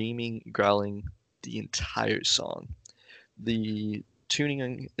screaming, growling the entire song. The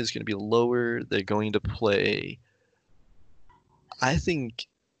tuning is gonna be lower. They're going to play. I think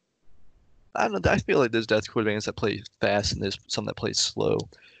I don't know. I feel like there's deathcore bands that play fast and there's some that play slow.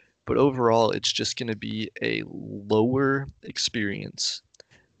 But overall, it's just going to be a lower experience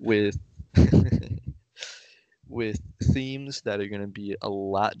with with themes that are going to be a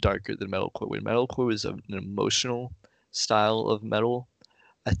lot darker than metalcore. When metalcore is an emotional style of metal,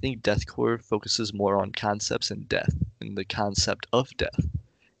 I think deathcore focuses more on concepts and death and the concept of death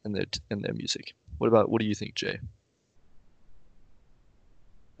in their music. What do you think, Jay?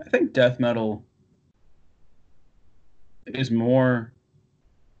 I think death metal is more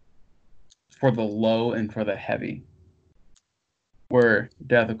for the low and for the heavy, where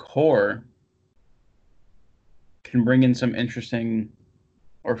deathcore can bring in some interesting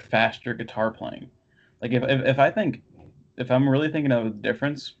or faster guitar playing. Like if I'm really thinking of a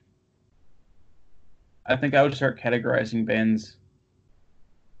difference, I think I would start categorizing bands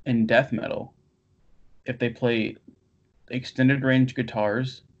in death metal if they play extended range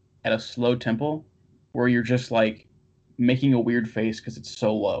guitars at a slow tempo where you're just like making a weird face because it's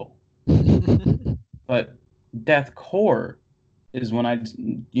so low. But deathcore is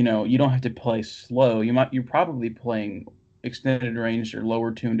when you don't have to play slow. You're probably playing extended range or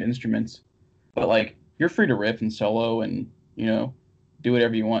lower tuned instruments, but like you're free to riff and solo and do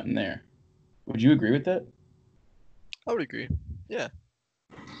whatever you want in there. Would you agree with that? I would agree. Yeah.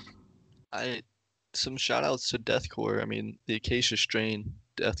 I some shout outs to deathcore. I mean, the Acacia Strain,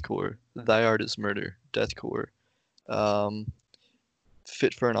 deathcore. Thy Art is Murder, deathcore. Um,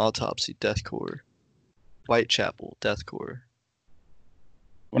 Fit for an Autopsy, deathcore. Whitechapel, deathcore.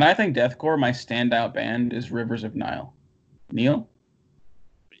 When I think deathcore, my standout band is Rivers of Nile. Neil?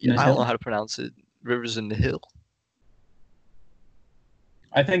 I don't know Nihil? how to pronounce it. Rivers in the Hill.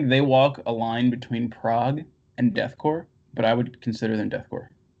 I think they walk a line between prog and deathcore, but I would consider them deathcore.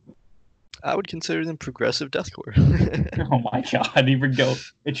 I would consider them progressive deathcore. Oh my god, even go.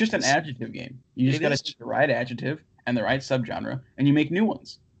 It's just an adjective game. You just It got to is. take the right adjective and the right subgenre, and you make new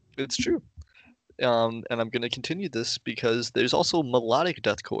ones. It's true. And I'm gonna continue this because there's also melodic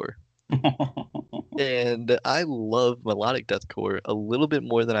deathcore, and I love melodic deathcore a little bit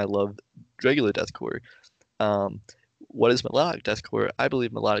more than I love regular deathcore. Um, what is melodic deathcore? I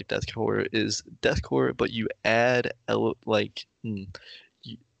believe melodic deathcore is deathcore, but you add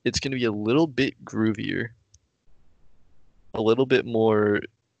it's gonna be a little bit groovier, a little bit more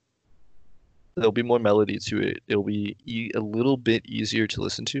There'll be more melody to it. It'll be a little bit easier to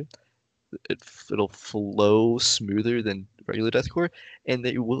listen to. It'll flow smoother than regular deathcore, and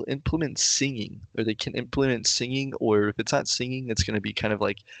they will implement singing, or they can implement singing, or if it's not singing, it's going to be kind of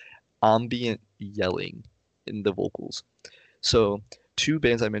like ambient yelling in the vocals. So, two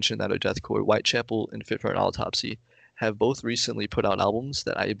bands I mentioned that are deathcore, Whitechapel and Fit for an Autopsy, have both recently put out albums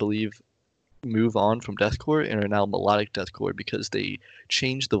that I believe move on from deathcore and are now melodic deathcore because they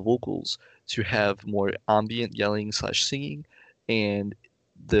changed the vocals to have more ambient yelling slash singing, and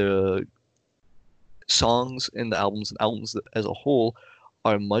the songs and the albums and albums as a whole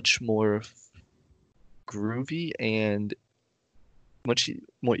are much more groovy and much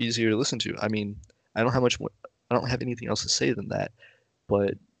more easier to listen to. I mean, I don't have much more. I don't have anything else to say than that.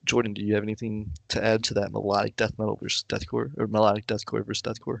 But Jordan, do you have anything to add to that melodic death metal versus deathcore, or melodic deathcore versus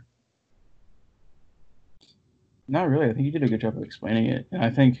deathcore? Not really. I think you did a good job of explaining it. And I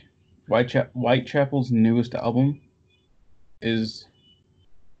think Whitechapel's newest album is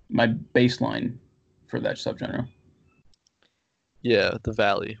my baseline for that subgenre. Yeah, The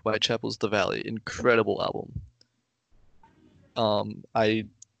Valley. Whitechapel's The Valley. Incredible album. I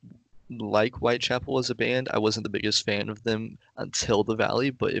like Whitechapel as a band. I wasn't the biggest fan of them until The Valley,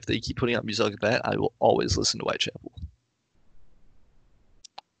 but if they keep putting out music like that, I will always listen to Whitechapel.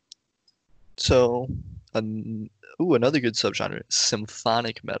 So, another good subgenre,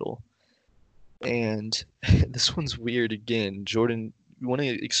 symphonic metal. And this one's weird again. Jordan, you want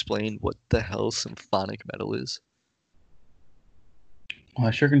to explain what the hell symphonic metal is? Well,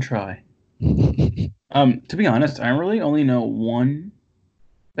 I sure can try. To be honest, I really only know one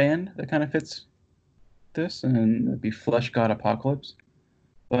band that kind of fits this, and it'd be Fleshgod Apocalypse.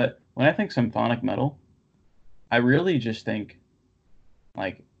 But when I think symphonic metal, I really just think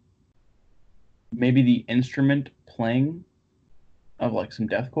like maybe the instrument playing of like some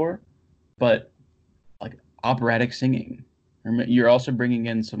deathcore, but like operatic singing. You're also bringing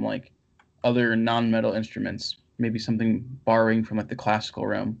in some like other non-metal instruments, maybe something borrowing from like the classical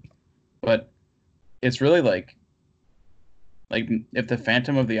realm. But it's really like if the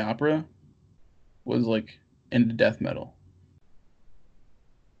Phantom of the Opera was like into death metal,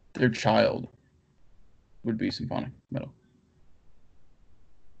 their child would be symphonic metal.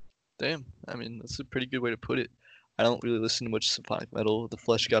 Damn, I mean, that's a pretty good way to put it. I don't really listen to much symphonic metal. The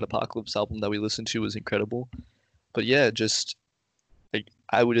Fleshgod Apocalypse album that we listened to was incredible. But yeah, just like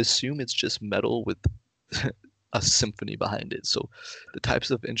I would assume it's just metal with a symphony behind it. So the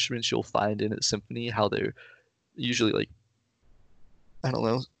types of instruments you'll find in a symphony, how they're usually like, I don't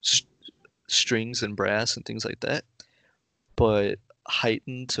know, strings and brass and things like that, but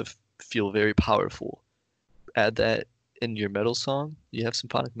heightened to feel very powerful. Add that in your metal song, you have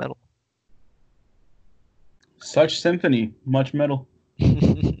symphonic metal. Such symphony, much metal.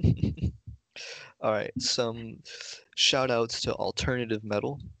 All right, some shout outs to alternative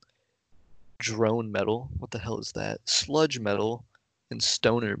metal, drone metal. What the hell is that? Sludge metal and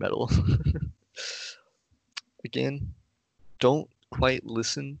stoner metal. Again, don't quite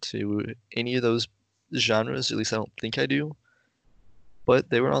listen to any of those genres, at least I don't think I do,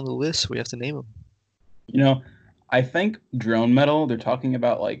 but they were on the list, so we have to name them. You know, I think drone metal, they're talking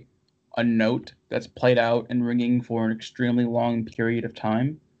about like a note that's played out and ringing for an extremely long period of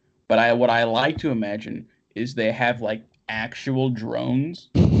time. But what I like to imagine is they have like actual drones.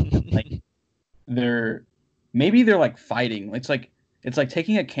 Like they're maybe they're like fighting. It's like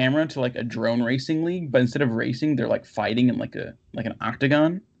taking a camera to like a drone racing league, but instead of racing, they're like fighting in like an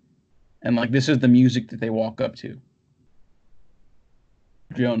octagon. And like this is the music that they walk up to.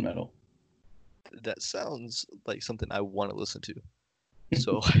 Drone metal. That sounds like something I want to listen to.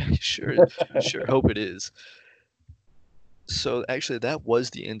 So I sure hope it is. So actually, that was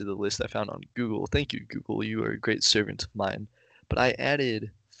the end of the list I found on Google. Thank you, Google. You are a great servant of mine. But I added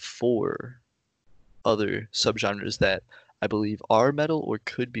 4 other subgenres that I believe are metal or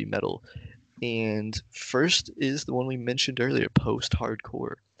could be metal. And first is the one we mentioned earlier,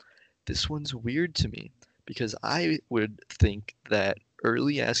 post-hardcore. This one's weird to me because I would think that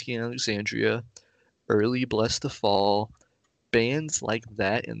early Asking Alexandria, early Bless the Fall, bands like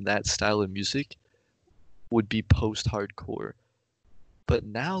that in that style of music would be post-hardcore. But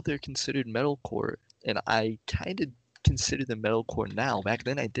now they're considered metalcore, and I kind of consider them metalcore now. Back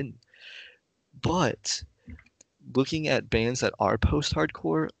then I didn't. But looking at bands that are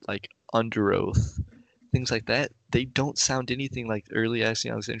post-hardcore, like Underoath, things like that, they don't sound anything like early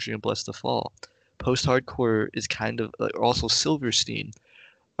Asking Alexandria and Bless the Fall. Post-hardcore is kind of also Silverstein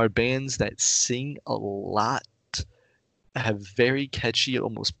are bands that sing a lot, have very catchy,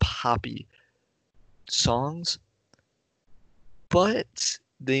 almost poppy songs, but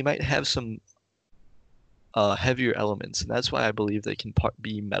they might have some heavier elements, and that's why I believe they can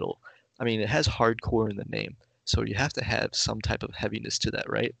be metal. I mean, it has hardcore in the name, so you have to have some type of heaviness to that,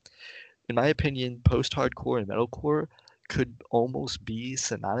 right? In my opinion, post-hardcore and metalcore could almost be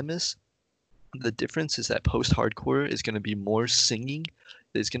synonymous. The difference is that post-hardcore is going to be more singing,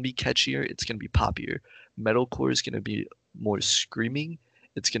 it's going to be catchier, it's going to be poppier. Metalcore is going to be more screaming,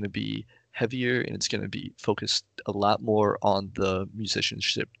 it's going to be heavier, and it's going to be focused a lot more on the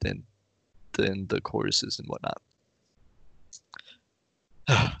musicianship than the choruses and whatnot.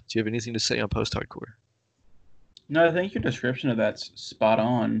 Do you have anything to say on post-hardcore? No, I think your description of that's spot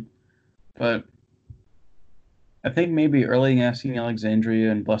on, but I think maybe early Asking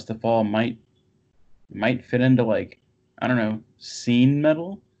Alexandria and Bless the Fall might fit into like, I don't know, scene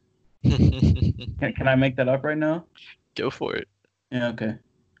metal. Can I make that up right now? Go for it. Yeah, okay.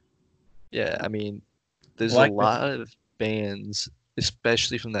 Yeah, I mean, there's a Like that. lot of bands,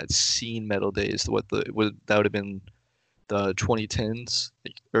 especially from that scene metal days. That would have been the 2010s,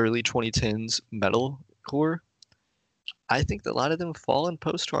 like early 2010s metal core. I think that a lot of them fall in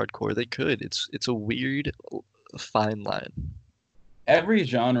post-hardcore. They could. It's a weird fine line. Every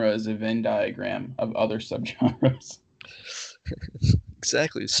genre is a Venn diagram of other subgenres.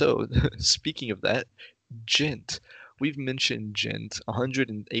 Exactly. So, speaking of that, Gent. We've mentioned Gent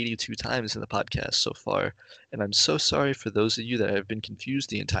 182 times in the podcast so far, and I'm so sorry for those of you that have been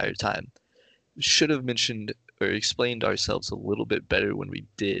confused the entire time. We should have mentioned or explained ourselves a little bit better when we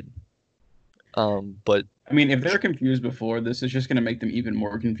did. But I mean, if they're confused before, this is just going to make them even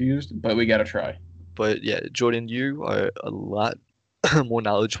more confused, but we got to try. yeah, Jordan, you are a lot more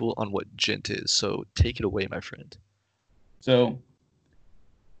knowledgeable on what Gent is, so take it away, my friend. So,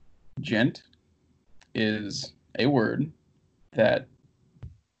 gent is a word that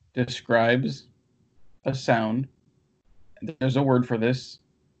describes a sound. There's a word for this.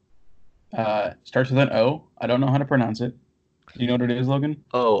 Starts with an O. I don't know how to pronounce it. Do you know what it is, Logan?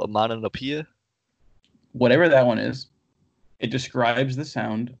 Oh, a mononopoeia? Whatever that one is, it describes the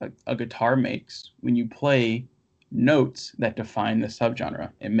sound a guitar makes when you play notes that define the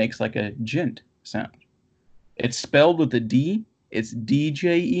subgenre. It makes like a gent sound. It's spelled with a D. It's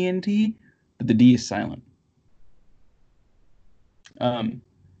DJENT, but the D is silent. And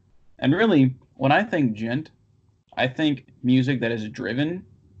really, when I think gent, I think music that is driven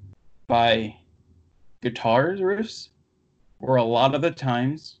by guitar riffs, where a lot of the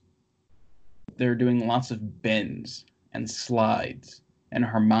times they're doing lots of bends and slides and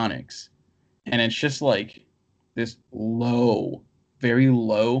harmonics. And it's just like this low,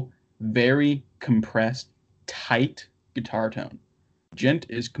 very compressed, tight guitar tone. Gent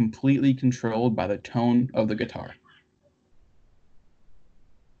is completely controlled by the tone of the guitar.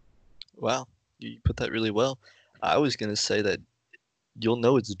 Wow, you put that really well. I was gonna say that you'll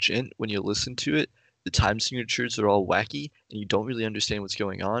know it's Gent when you listen to it. The time signatures are all wacky and you don't really understand what's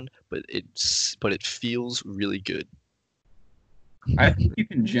going on, but it feels really good. I think you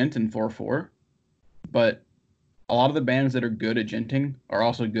can gent in 4/4, but a lot of the bands that are good at genting are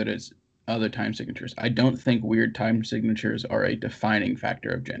also good at other time signatures. I don't think weird time signatures are a defining factor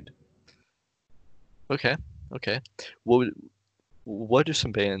of gent. Okay, okay. What would, what are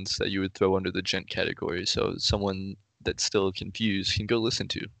some bands that you would throw under the Gent category so someone that's still confused can go listen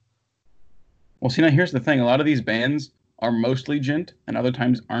to? Well, see, now here's the thing. A lot of these bands are mostly gent and other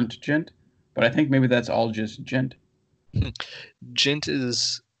times aren't gent, but I think maybe that's all just gent. Gent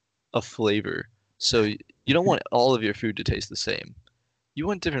is a flavor, so you don't want all of your food to taste the same. You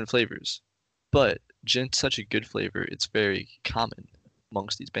want different flavors, but Gent's such a good flavor, it's very common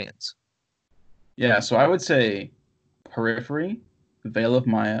amongst these bands. Yeah, so I would say Periphery, Veil of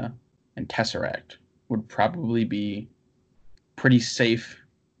Maya, and Tesseract would probably be pretty safe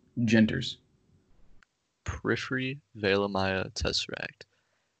genters. Periphery, Velamaya, Tesseract.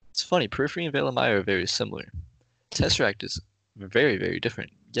 It's funny, Periphery and Velamaya are very similar. Tesseract is very, very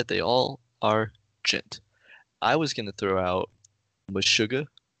different, yet they all are Gent. I was gonna throw out Meshuggah,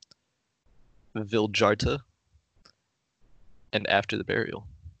 Viljarta, and After the Burial.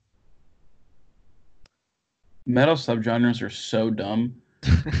 Metal subgenres are so dumb.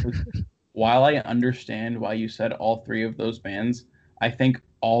 While I understand why you said all three of those bands, I think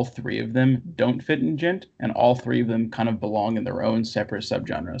all three of them don't fit in gent, and all three of them kind of belong in their own separate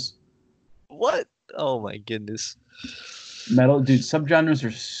subgenres. What? Oh my goodness. Metal, dude, subgenres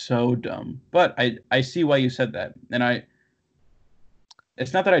are so dumb. But I see why you said that, and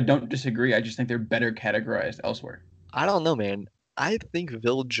it's not that I don't disagree. I just think they're better categorized elsewhere. I don't know, man. I think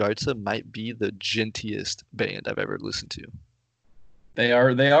Viljarta might be the gentiest band I've ever listened to. They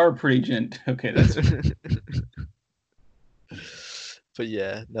are pretty gent. Okay, that's But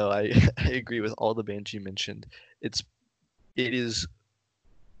yeah, no, I I agree with all the bands you mentioned. It's it is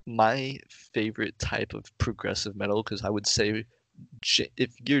my favorite type of progressive metal because I would say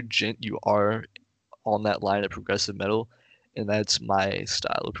if you're gent, you are on that line of progressive metal, and that's my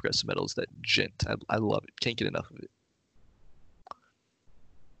style of progressive metal is that gent. I love it. Can't get enough of it.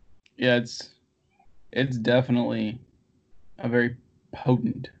 Yeah, it's definitely a very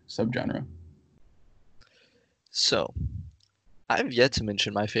potent subgenre. So I've yet to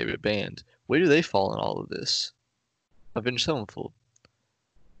mention my favorite band. Where do they fall in all of this? Avenged Sevenfold.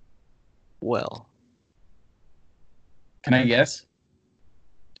 Well, Can I guess?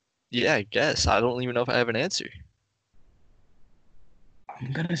 yeah, I guess. I don't even know if I have an answer.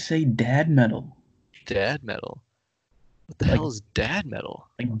 I'm gonna say dad metal, Dad metal. What the like hell is dad metal?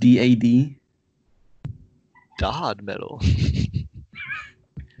 DAD. Dodd metal.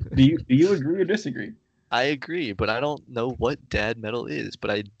 Do you agree or disagree? I agree, but I don't know what dad metal is.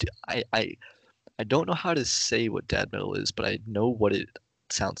 But I don't know how to say what dad metal is, but I know what it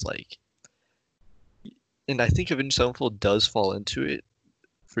sounds like. And I think Avenged Sevenfold does fall into it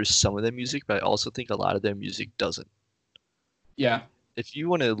for some of their music, but I also think a lot of their music doesn't. Yeah, If you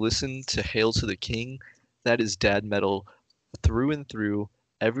want to listen to Hail to the King, that is dad metal through and through,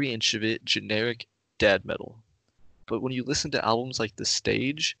 every inch of it, generic dad metal. But when you listen to albums like The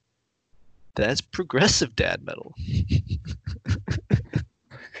Stage, that's progressive dad metal.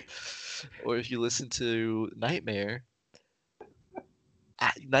 Or if you listen to Nightmare,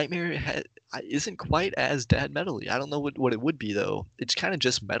 Nightmare isn't quite as dad metally. I don't know what it would be though. It's kind of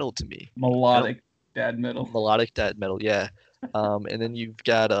just metal to me. I don't melodic dad metal. melodic dad metal, yeah. And then you've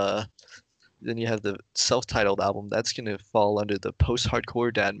got then you have the self-titled album that's gonna fall under the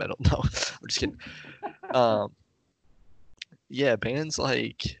post-hardcore dad metal. No, I'm just kidding. Um, yeah, bands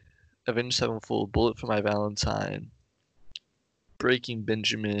like Avenged Sevenfold, Bullet for My Valentine, Breaking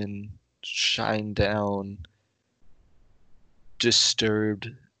Benjamin, Shine Down,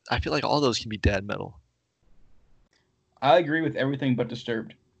 Disturbed. I feel like all those can be dad metal. I agree with everything but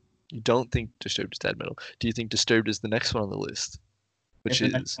Disturbed. You don't think Disturbed is dad metal. Do you think Disturbed is the next one on the list? If Which the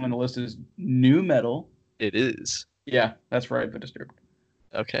next is, one on the list is new metal, it is. yeah, that's right, but Disturbed.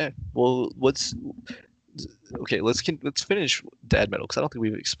 Okay. Well, okay, let's finish dad metal because I don't think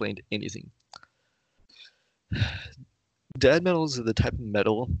we've explained anything. Dad metal is the type of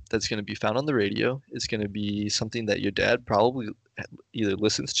metal that's going to be found on the radio. It's going to be something that your dad probably either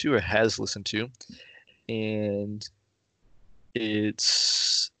listens to or has listened to, and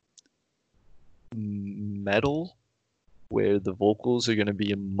it's metal where the vocals are going to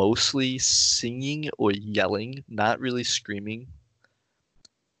be mostly singing or yelling, not really screaming.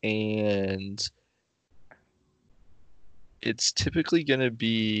 And it's typically going to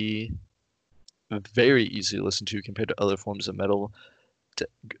be very easy to listen to compared to other forms of metal.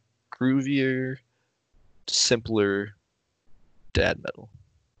 Groovier, simpler dad metal.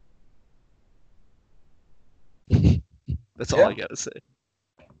 That's all I Yeah, gotta say.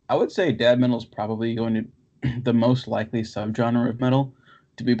 I would say dad metal is probably going to the most likely subgenre of metal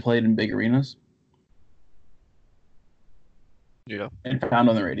to be played in big arenas Yeah, and found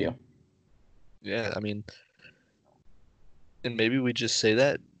on the radio. yeah. I mean, and maybe we just say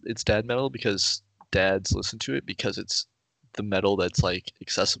that it's dad metal because dads listen to it because it's the metal that's like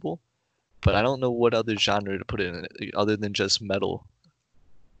accessible. But I don't know what other genre to put it in it other than just metal.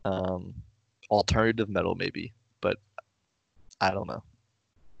 Um, Alternative metal maybe, but I don't know.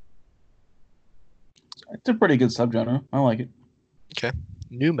 It's a pretty good subgenre. I like it. Okay.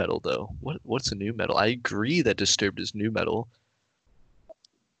 New metal though. What's a new metal? I agree that Disturbed is new metal.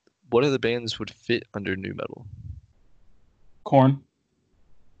 What other bands would fit under new metal? Corn.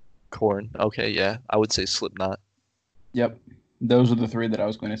 Korn. Okay, yeah. I would say Slipknot. Yep. Those are the three that I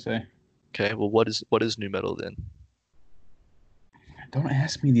was going to say. Okay, well what is new metal then? Don't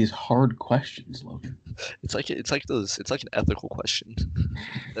ask me these hard questions, Logan. It's like an ethical question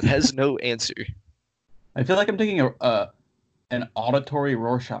that has no answer. I feel like I'm taking an auditory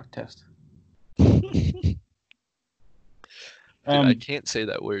Rorschach test. Dude, I Um, can't say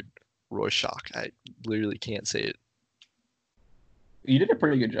that word Rorschach. I literally can't say it. you did a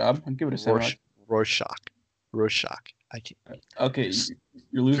pretty good job. I'll give it a 7 out. Rorschach. Rorschach. I can't. Okay, For,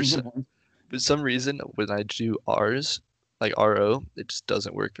 you're for, losing so- some points. for some reason, when I do R's, like RO, it just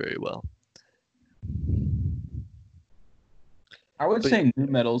doesn't work very well. I would But say new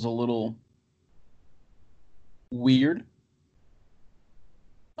metal is a little weird.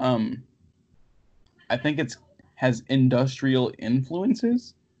 Um, I think it's has industrial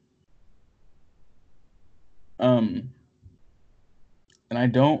influences. Um, and I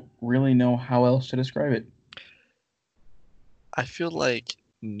don't really know how else to describe it. I feel like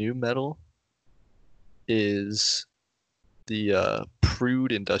new metal is the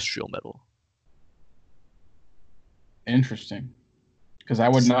prude industrial metal. Interesting. Because I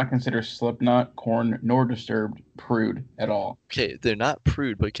would not consider Slipknot, Korn, nor Disturbed prude at all. Okay, they're not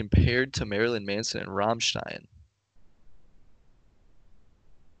prude, but compared to Marilyn Manson and Rammstein,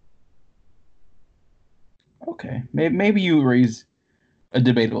 Okay, maybe you raise a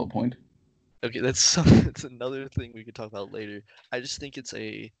debatable point. okay, that's another thing we could talk about later. I just think it's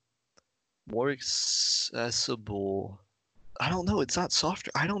a more accessible. I don't know. It's not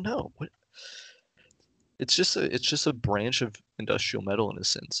softer. I don't know. What? It's just a branch of industrial metal in a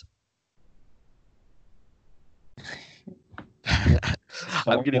sense. I'm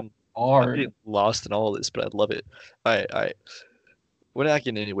So getting I'm hard. getting lost in all this, but I love it. All right. We're not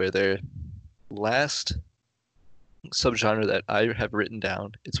getting anywhere there. Last subgenre that I have written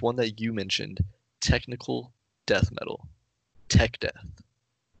down, it's one that you mentioned, technical death metal. Tech death.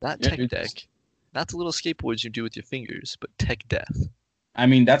 Not Yeah, tech dude. deck. Not the little skateboards you do with your fingers, but tech death. I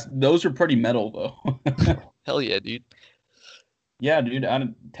mean, those are pretty metal though. Hell yeah, dude. Yeah, dude. Out of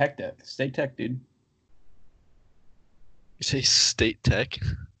tech death. Stay tech, dude. You say state tech?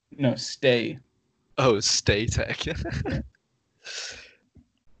 No, stay. Oh, stay tech. Yeah.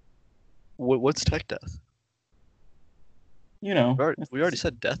 What's tech death? You know, We already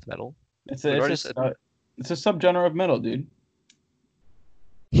said death metal. it's We've a it's already a said it's a subgenre of metal, dude.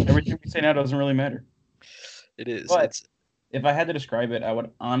 Everything we say now doesn't really matter. it is. But It's if I had to describe it, I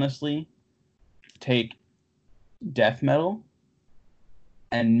would honestly take death metal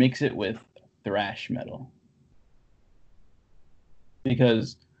and mix it with thrash metal.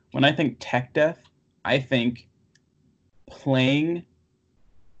 Because when I think tech death, I think playing,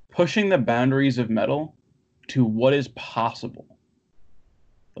 pushing the boundaries of metal to what is possible.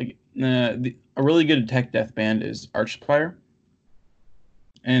 Like a really good tech death band is Archspire,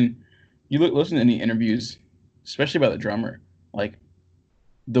 and you listen to any interviews, especially by the drummer, like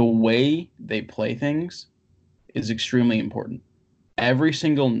the way they play things is extremely important. Every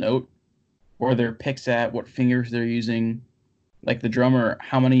single note, where their picks at, what fingers they're using, like the drummer,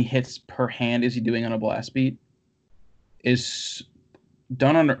 how many hits per hand is he doing on a blast beat, is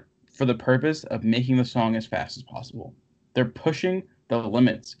done on for the purpose of making the song as fast as possible. They're pushing the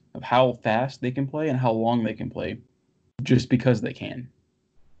limits of how fast they can play and how long they can play just because they can.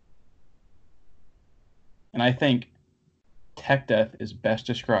 And I think tech death is best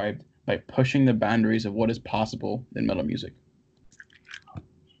described by pushing the boundaries of what is possible in metal music.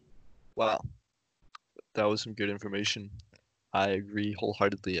 wow. That was some good information. I agree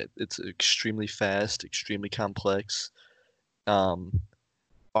wholeheartedly. It's extremely fast, extremely complex. Um,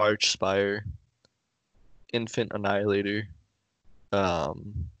 Archspire, Infant Annihilator,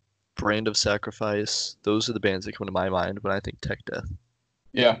 um, Brand of Sacrifice. Those are the bands that come to my mind when I think tech death.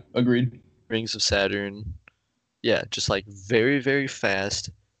 Yeah, agreed. Rings of Saturn. Yeah, just like very, very fast,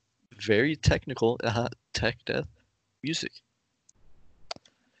 very technical, tech death music.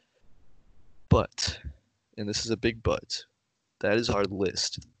 But, and this is a big but, that is our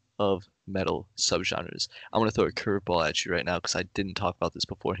list of metal subgenres. I'm going to throw a curveball at you right now because I didn't talk about this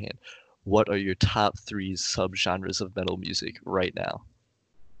beforehand. What are your top three subgenres of metal music right now?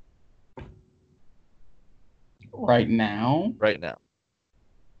 Right now, Right now.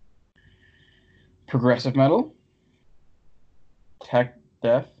 progressive metal, tech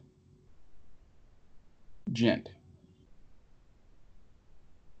death, gent.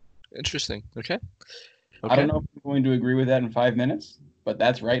 Interesting. Okay. I don't Okay. know if I'm going to agree with that in 5 minutes, but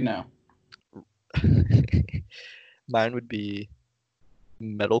that's right now. Mine would be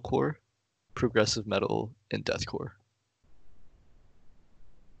metalcore, progressive metal, and deathcore.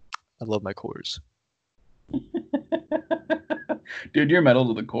 I love my cores Dude, you're metal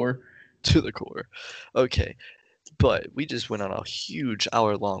to the core. to the core. Okay, but we just went on a huge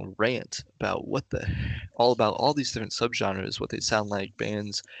hour-long rant about all about all these different subgenres, what they sound like,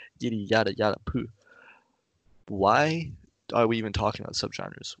 bands, yada yada yada poo. Why are we even talking about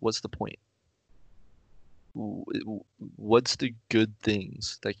subgenres? What's the point? What's the good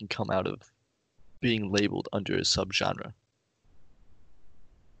things that can come out of being labeled under a subgenre?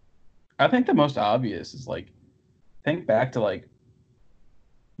 I think the most obvious is like, think back to like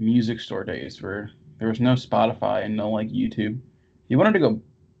music store days where there was no Spotify and no like YouTube. If you wanted to go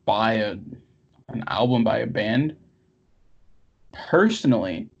buy an album by a band,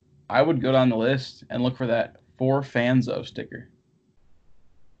 personally, I would go down the list and look for that for fans of sticker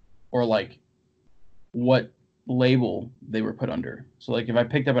or like what label they were put under. So like if I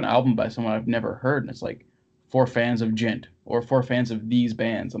picked up an album by someone I've never heard and it's like for fans of gent or for fans of these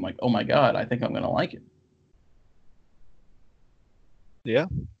bands, I'm like, oh my god, I think I'm gonna like it. Yeah,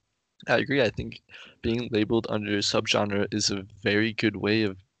 I agree. I think being labeled under a subgenre is a very good way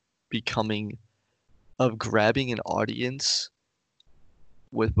of becoming, of grabbing an audience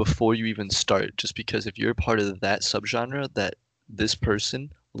with before you even start. Just because if you're part of that subgenre, that this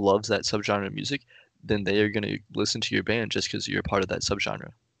person loves that subgenre of music, then they are going to listen to your band just because you're part of that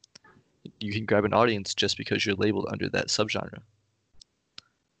subgenre. You can grab an audience just because you're labeled under that subgenre.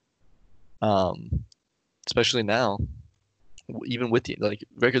 Um, Especially now, even with the like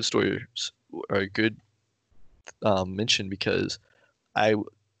record stores are a good mention because I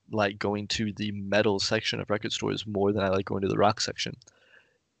like going to the metal section of record stores more than I like going to the rock section.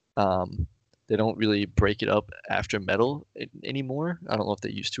 Um, they don't really break it up after metal anymore. I don't know if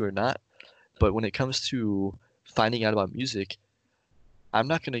they used to or not. But when it comes to finding out about music, I'm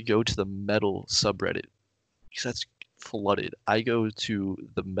not going to go to the metal subreddit because that's flooded. I go to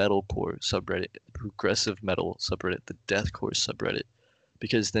the metalcore subreddit, the progressive metal subreddit, the deathcore subreddit,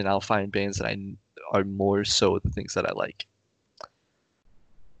 because then I'll find bands that are more so the things that I like.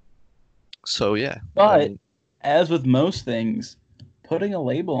 So yeah, I But mean, as with most things, putting a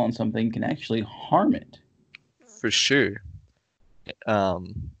label on something can actually harm it. for sure.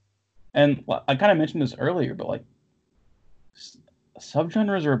 Um, And I kind of mentioned this earlier, but like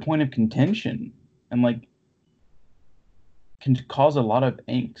subgenres are a point of contention and like can cause a lot of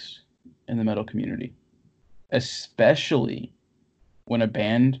angst in the metal community, especially when a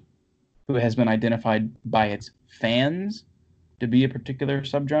band who has been identified by its fans to be a particular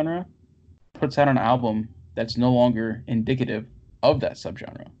subgenre puts out an album that's no longer indicative of that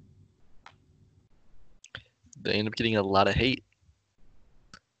subgenre. they end up getting a lot of hate.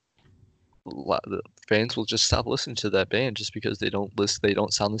 The fans will just stop listening to that band just because they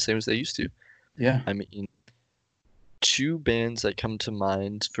don't sound the same as they used to. Yeah. I mean, two bands that come to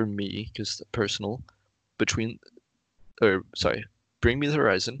mind for me, because personal, between or sorry, Bring Me the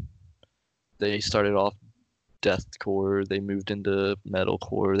Horizon. They started off deathcore, they moved into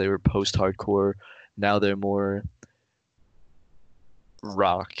metalcore, they were post-hardcore. Now they're more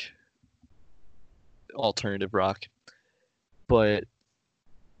rock, alternative rock. But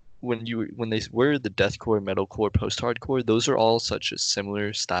when they were the deathcore, metalcore, post-hardcore, those are all such a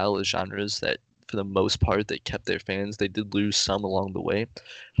similar style of genres that for the most part they kept their fans. They did lose some along the way,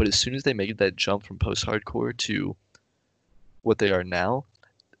 but as soon as they made that jump from post-hardcore to what they are now,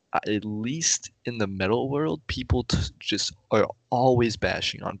 at least in the metal world, people just are always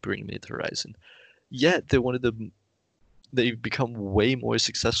bashing on Bring Me the Horizon. Yet they're one of the they've become way more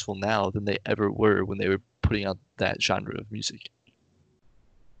successful now than they ever were when they were putting out that genre of music.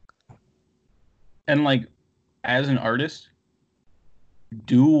 And like as an artist,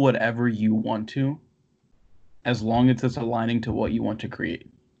 do whatever you want to as long as it's aligning to what you want to create.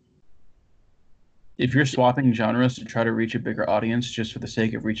 If you're swapping genres to try to reach a bigger audience just for the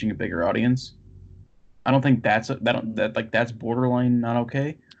sake of reaching a bigger audience, I don't think that's borderline not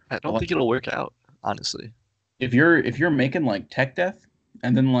okay. I But don't think like it'll work out, honestly. if you're making like tech death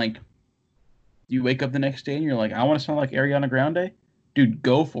and then like you wake up the next day and you're like, I want to sound like Ariana Grande, dude,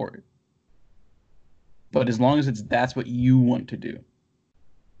 go for it. But as long as that's what you want to do.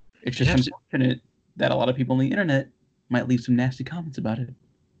 It's You just have to, unfortunate that a lot of people on the internet might leave some nasty comments about it.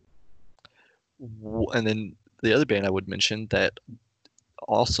 and then the other band I would mention that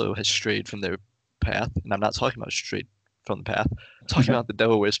also has strayed from their path, and I'm not talking about straight from the path, I'm talking Okay. about the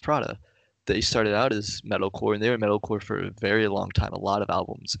Devil Wears Prada. They started out as metalcore, and they were metalcore for a very long time, a lot of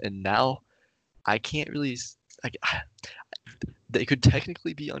albums, and now I can't really, like, they could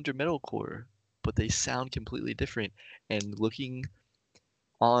technically be under metalcore, but they sound completely different. And looking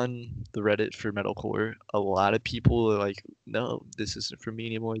on the Reddit for metalcore, a lot of people are like, no, this isn't for me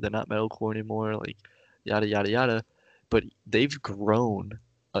anymore. They're not metalcore anymore. Like, yada, yada, yada. But they've grown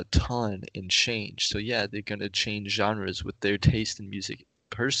a ton and changed. So, yeah, they're going to change genres with their taste in music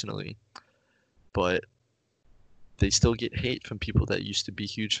personally. But they still get hate from people that used to be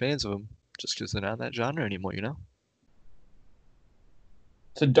huge fans of them just because they're not in that genre anymore, you know?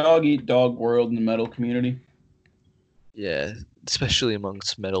 It's a dog eat dog world in the metal community. Yeah, especially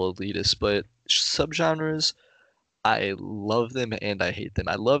amongst metal elitists. But subgenres, I love them and I hate them.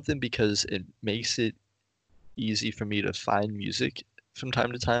 I love them because it makes it easy for me to find music from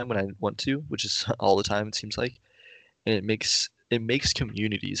time to time when I want to, which is all the time it seems like. And it makes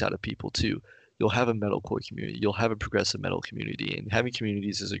communities out of people too. You'll have a metalcore community, you'll have a progressive metal community, and having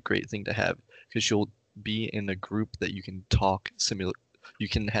communities is a great thing to have because you'll be in a group that you can talk similar, you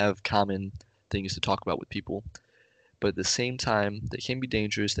can have common things to talk about with people. But at the same time, they can be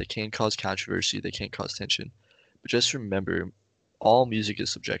dangerous, they can cause controversy, they can cause tension. But just remember, all music is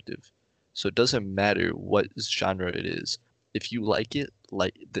subjective. So it doesn't matter what genre it is. If you like it,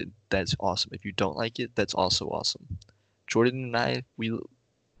 that's awesome. If you don't like it, that's also awesome. Jordan and I, we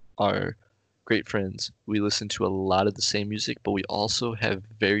are great friends. We listen to a lot of the same music, but we also have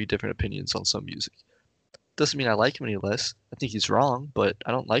very different opinions on some music. Doesn't mean I like him any less. I think he's wrong, but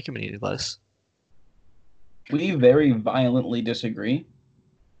I don't like him any less. We very violently disagree,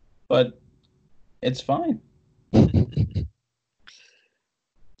 but it's fine.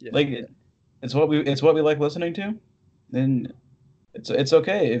 Yeah, Like it's what we like listening to. Then it's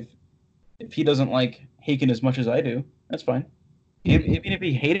okay if he doesn't like Haken as much as I do. That's fine. Even if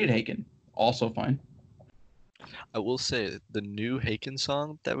he hated Haken, also fine. I will say the new Haken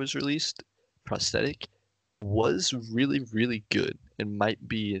song that was released, Prosthetic, was really, really good. It might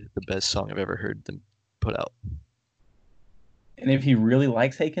be the best song I've ever heard them put out. And if he really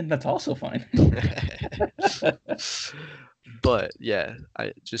likes Haken, that's also fine. But yeah,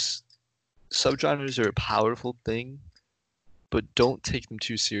 I just subgenres are a powerful thing, but don't take them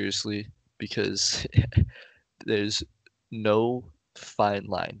too seriously because there's no fine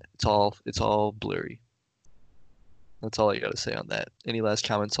line. It's all blurry. That's all I gotta say on that. Any last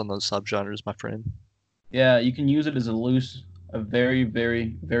comments on those subgenres, my friend? Yeah, you can use it as a very,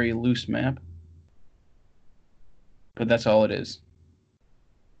 very, very loose map, but that's all it is.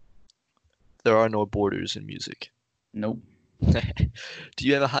 There are no borders in music. Nope. Do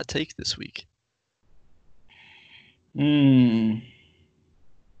you have a hot take this week? Hmm.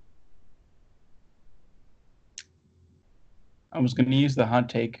 I was going to use the hot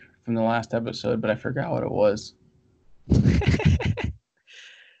take from the last episode, but I forgot what it was.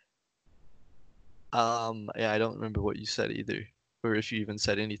 Yeah, I don't remember what you said either, or if you even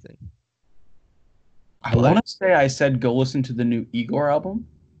said anything. I But want to say I said go listen to the new Igor album.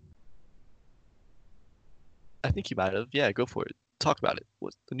 I think you might have. Yeah, go for it. Talk about it.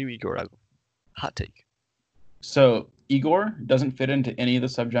 What's the new Igor album? Hot take. So Igor doesn't fit into any of the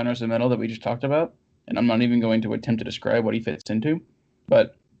subgenres of metal that we just talked about, and I'm not even going to attempt to describe what he fits into,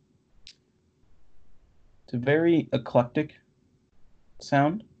 but it's a very eclectic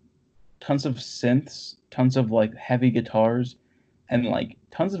sound. Tons of synths, tons of like heavy guitars, and like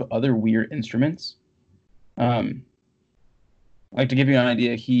tons of other weird instruments. Um, like to give you an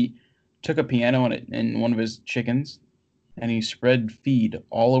idea, he took a piano in one of his chickens, and he spread feed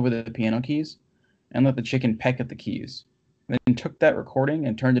all over the piano keys, and let the chicken peck at the keys. Then took that recording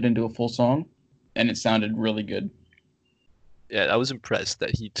and turned it into a full song, and it sounded really good. Yeah, I was impressed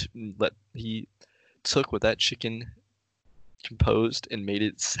that he took what that chicken composed and made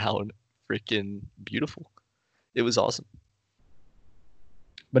it sound freaking beautiful. It was awesome.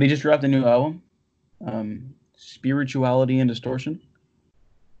 But he just dropped a new album, Spirituality and Distortion.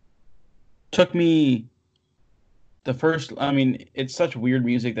 Took me the first, I mean, it's such weird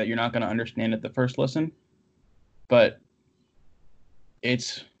music that you're not going to understand at the first listen, but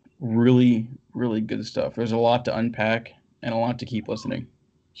it's really, really good stuff. There's a lot to unpack and a lot to keep listening.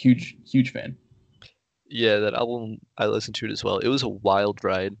 Huge, huge fan. Yeah, that album I listened to it as well. It was a wild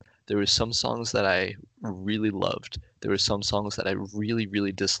ride. There were some songs that I really loved. There were some songs that I really,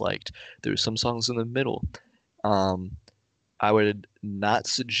 really disliked. There were some songs in the middle. Um, I would not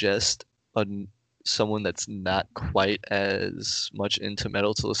suggest a, someone that's not quite as much into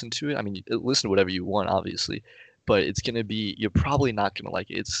metal to listen to it. I mean, listen to whatever you want, obviously, but it's gonna be you're probably not gonna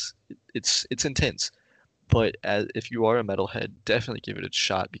like it. It's intense. But if you are a metalhead, definitely give it a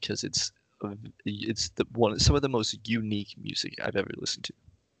shot because it's the one some of the most unique music I've ever listened to.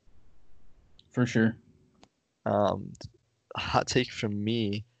 For sure. Um, hot take from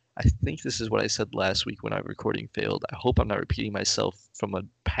me. I think this is what I said last week when our recording failed. I hope I'm not repeating myself from a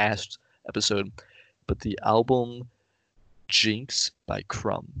past episode, but the album Jinx by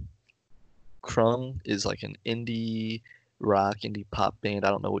Crumb. Crumb is like an indie rock, indie pop band. I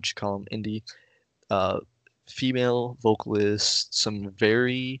don't know what you call them, indie. Uh, Female vocalist, some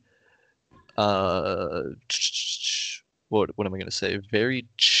very uh, what am I gonna say? Very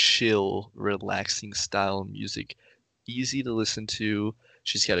chill, relaxing style music, easy to listen to.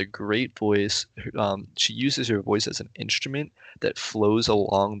 She's got a great voice. She uses her voice as an instrument that flows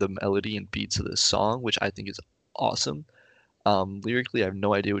along the melody and beats of the song, which I think is awesome. Lyrically, I have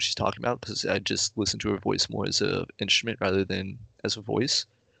no idea what she's talking about because I just listen to her voice more as an instrument rather than as a voice.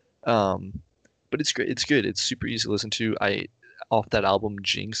 Um, but it's great. It's good. It's super easy to listen to. I off that album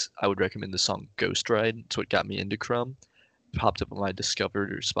Jinx, I would recommend the song Ghost Ride. It's what got me into Crumb. Popped up on my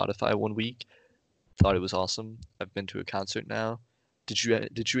Discovered or Spotify one week. Thought it was awesome. I've been to a concert now. Did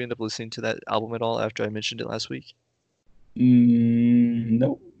you end up listening to that album at all after I mentioned it last week?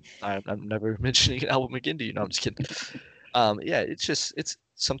 Nope. I'm never mentioning an album again to you. No, I'm just kidding. Yeah, it's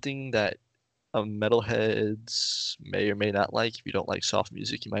something that Metalheads may or may not like. If you don't like soft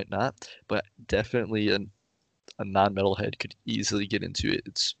music, you might not. But definitely a non-metalhead could easily get into it.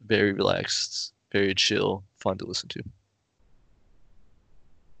 It's very relaxed, very chill, fun to listen to.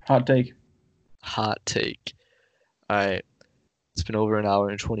 Hot take. Hot take. All right. It's been over an hour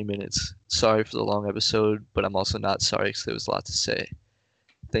and 20 minutes. Sorry for the long episode, but I'm also not sorry because there was a lot to say.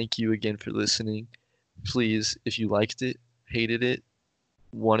 Thank you again for listening. Please, if you liked it, hated it,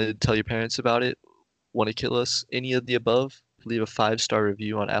 wanted to tell your parents about it, want to kill us, any of the above, leave a 5-star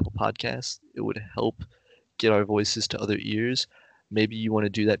review on Apple Podcasts. It would help get our voices to other ears. Maybe you want to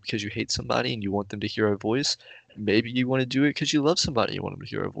do that because you hate somebody and you want them to hear our voice. Maybe you want to do it because you love somebody and you want them to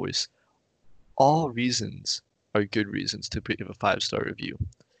hear our voice. All reasons are good reasons to give a 5-star review.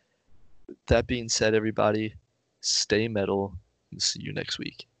 That being said, everybody, stay metal and see you next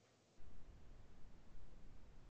week.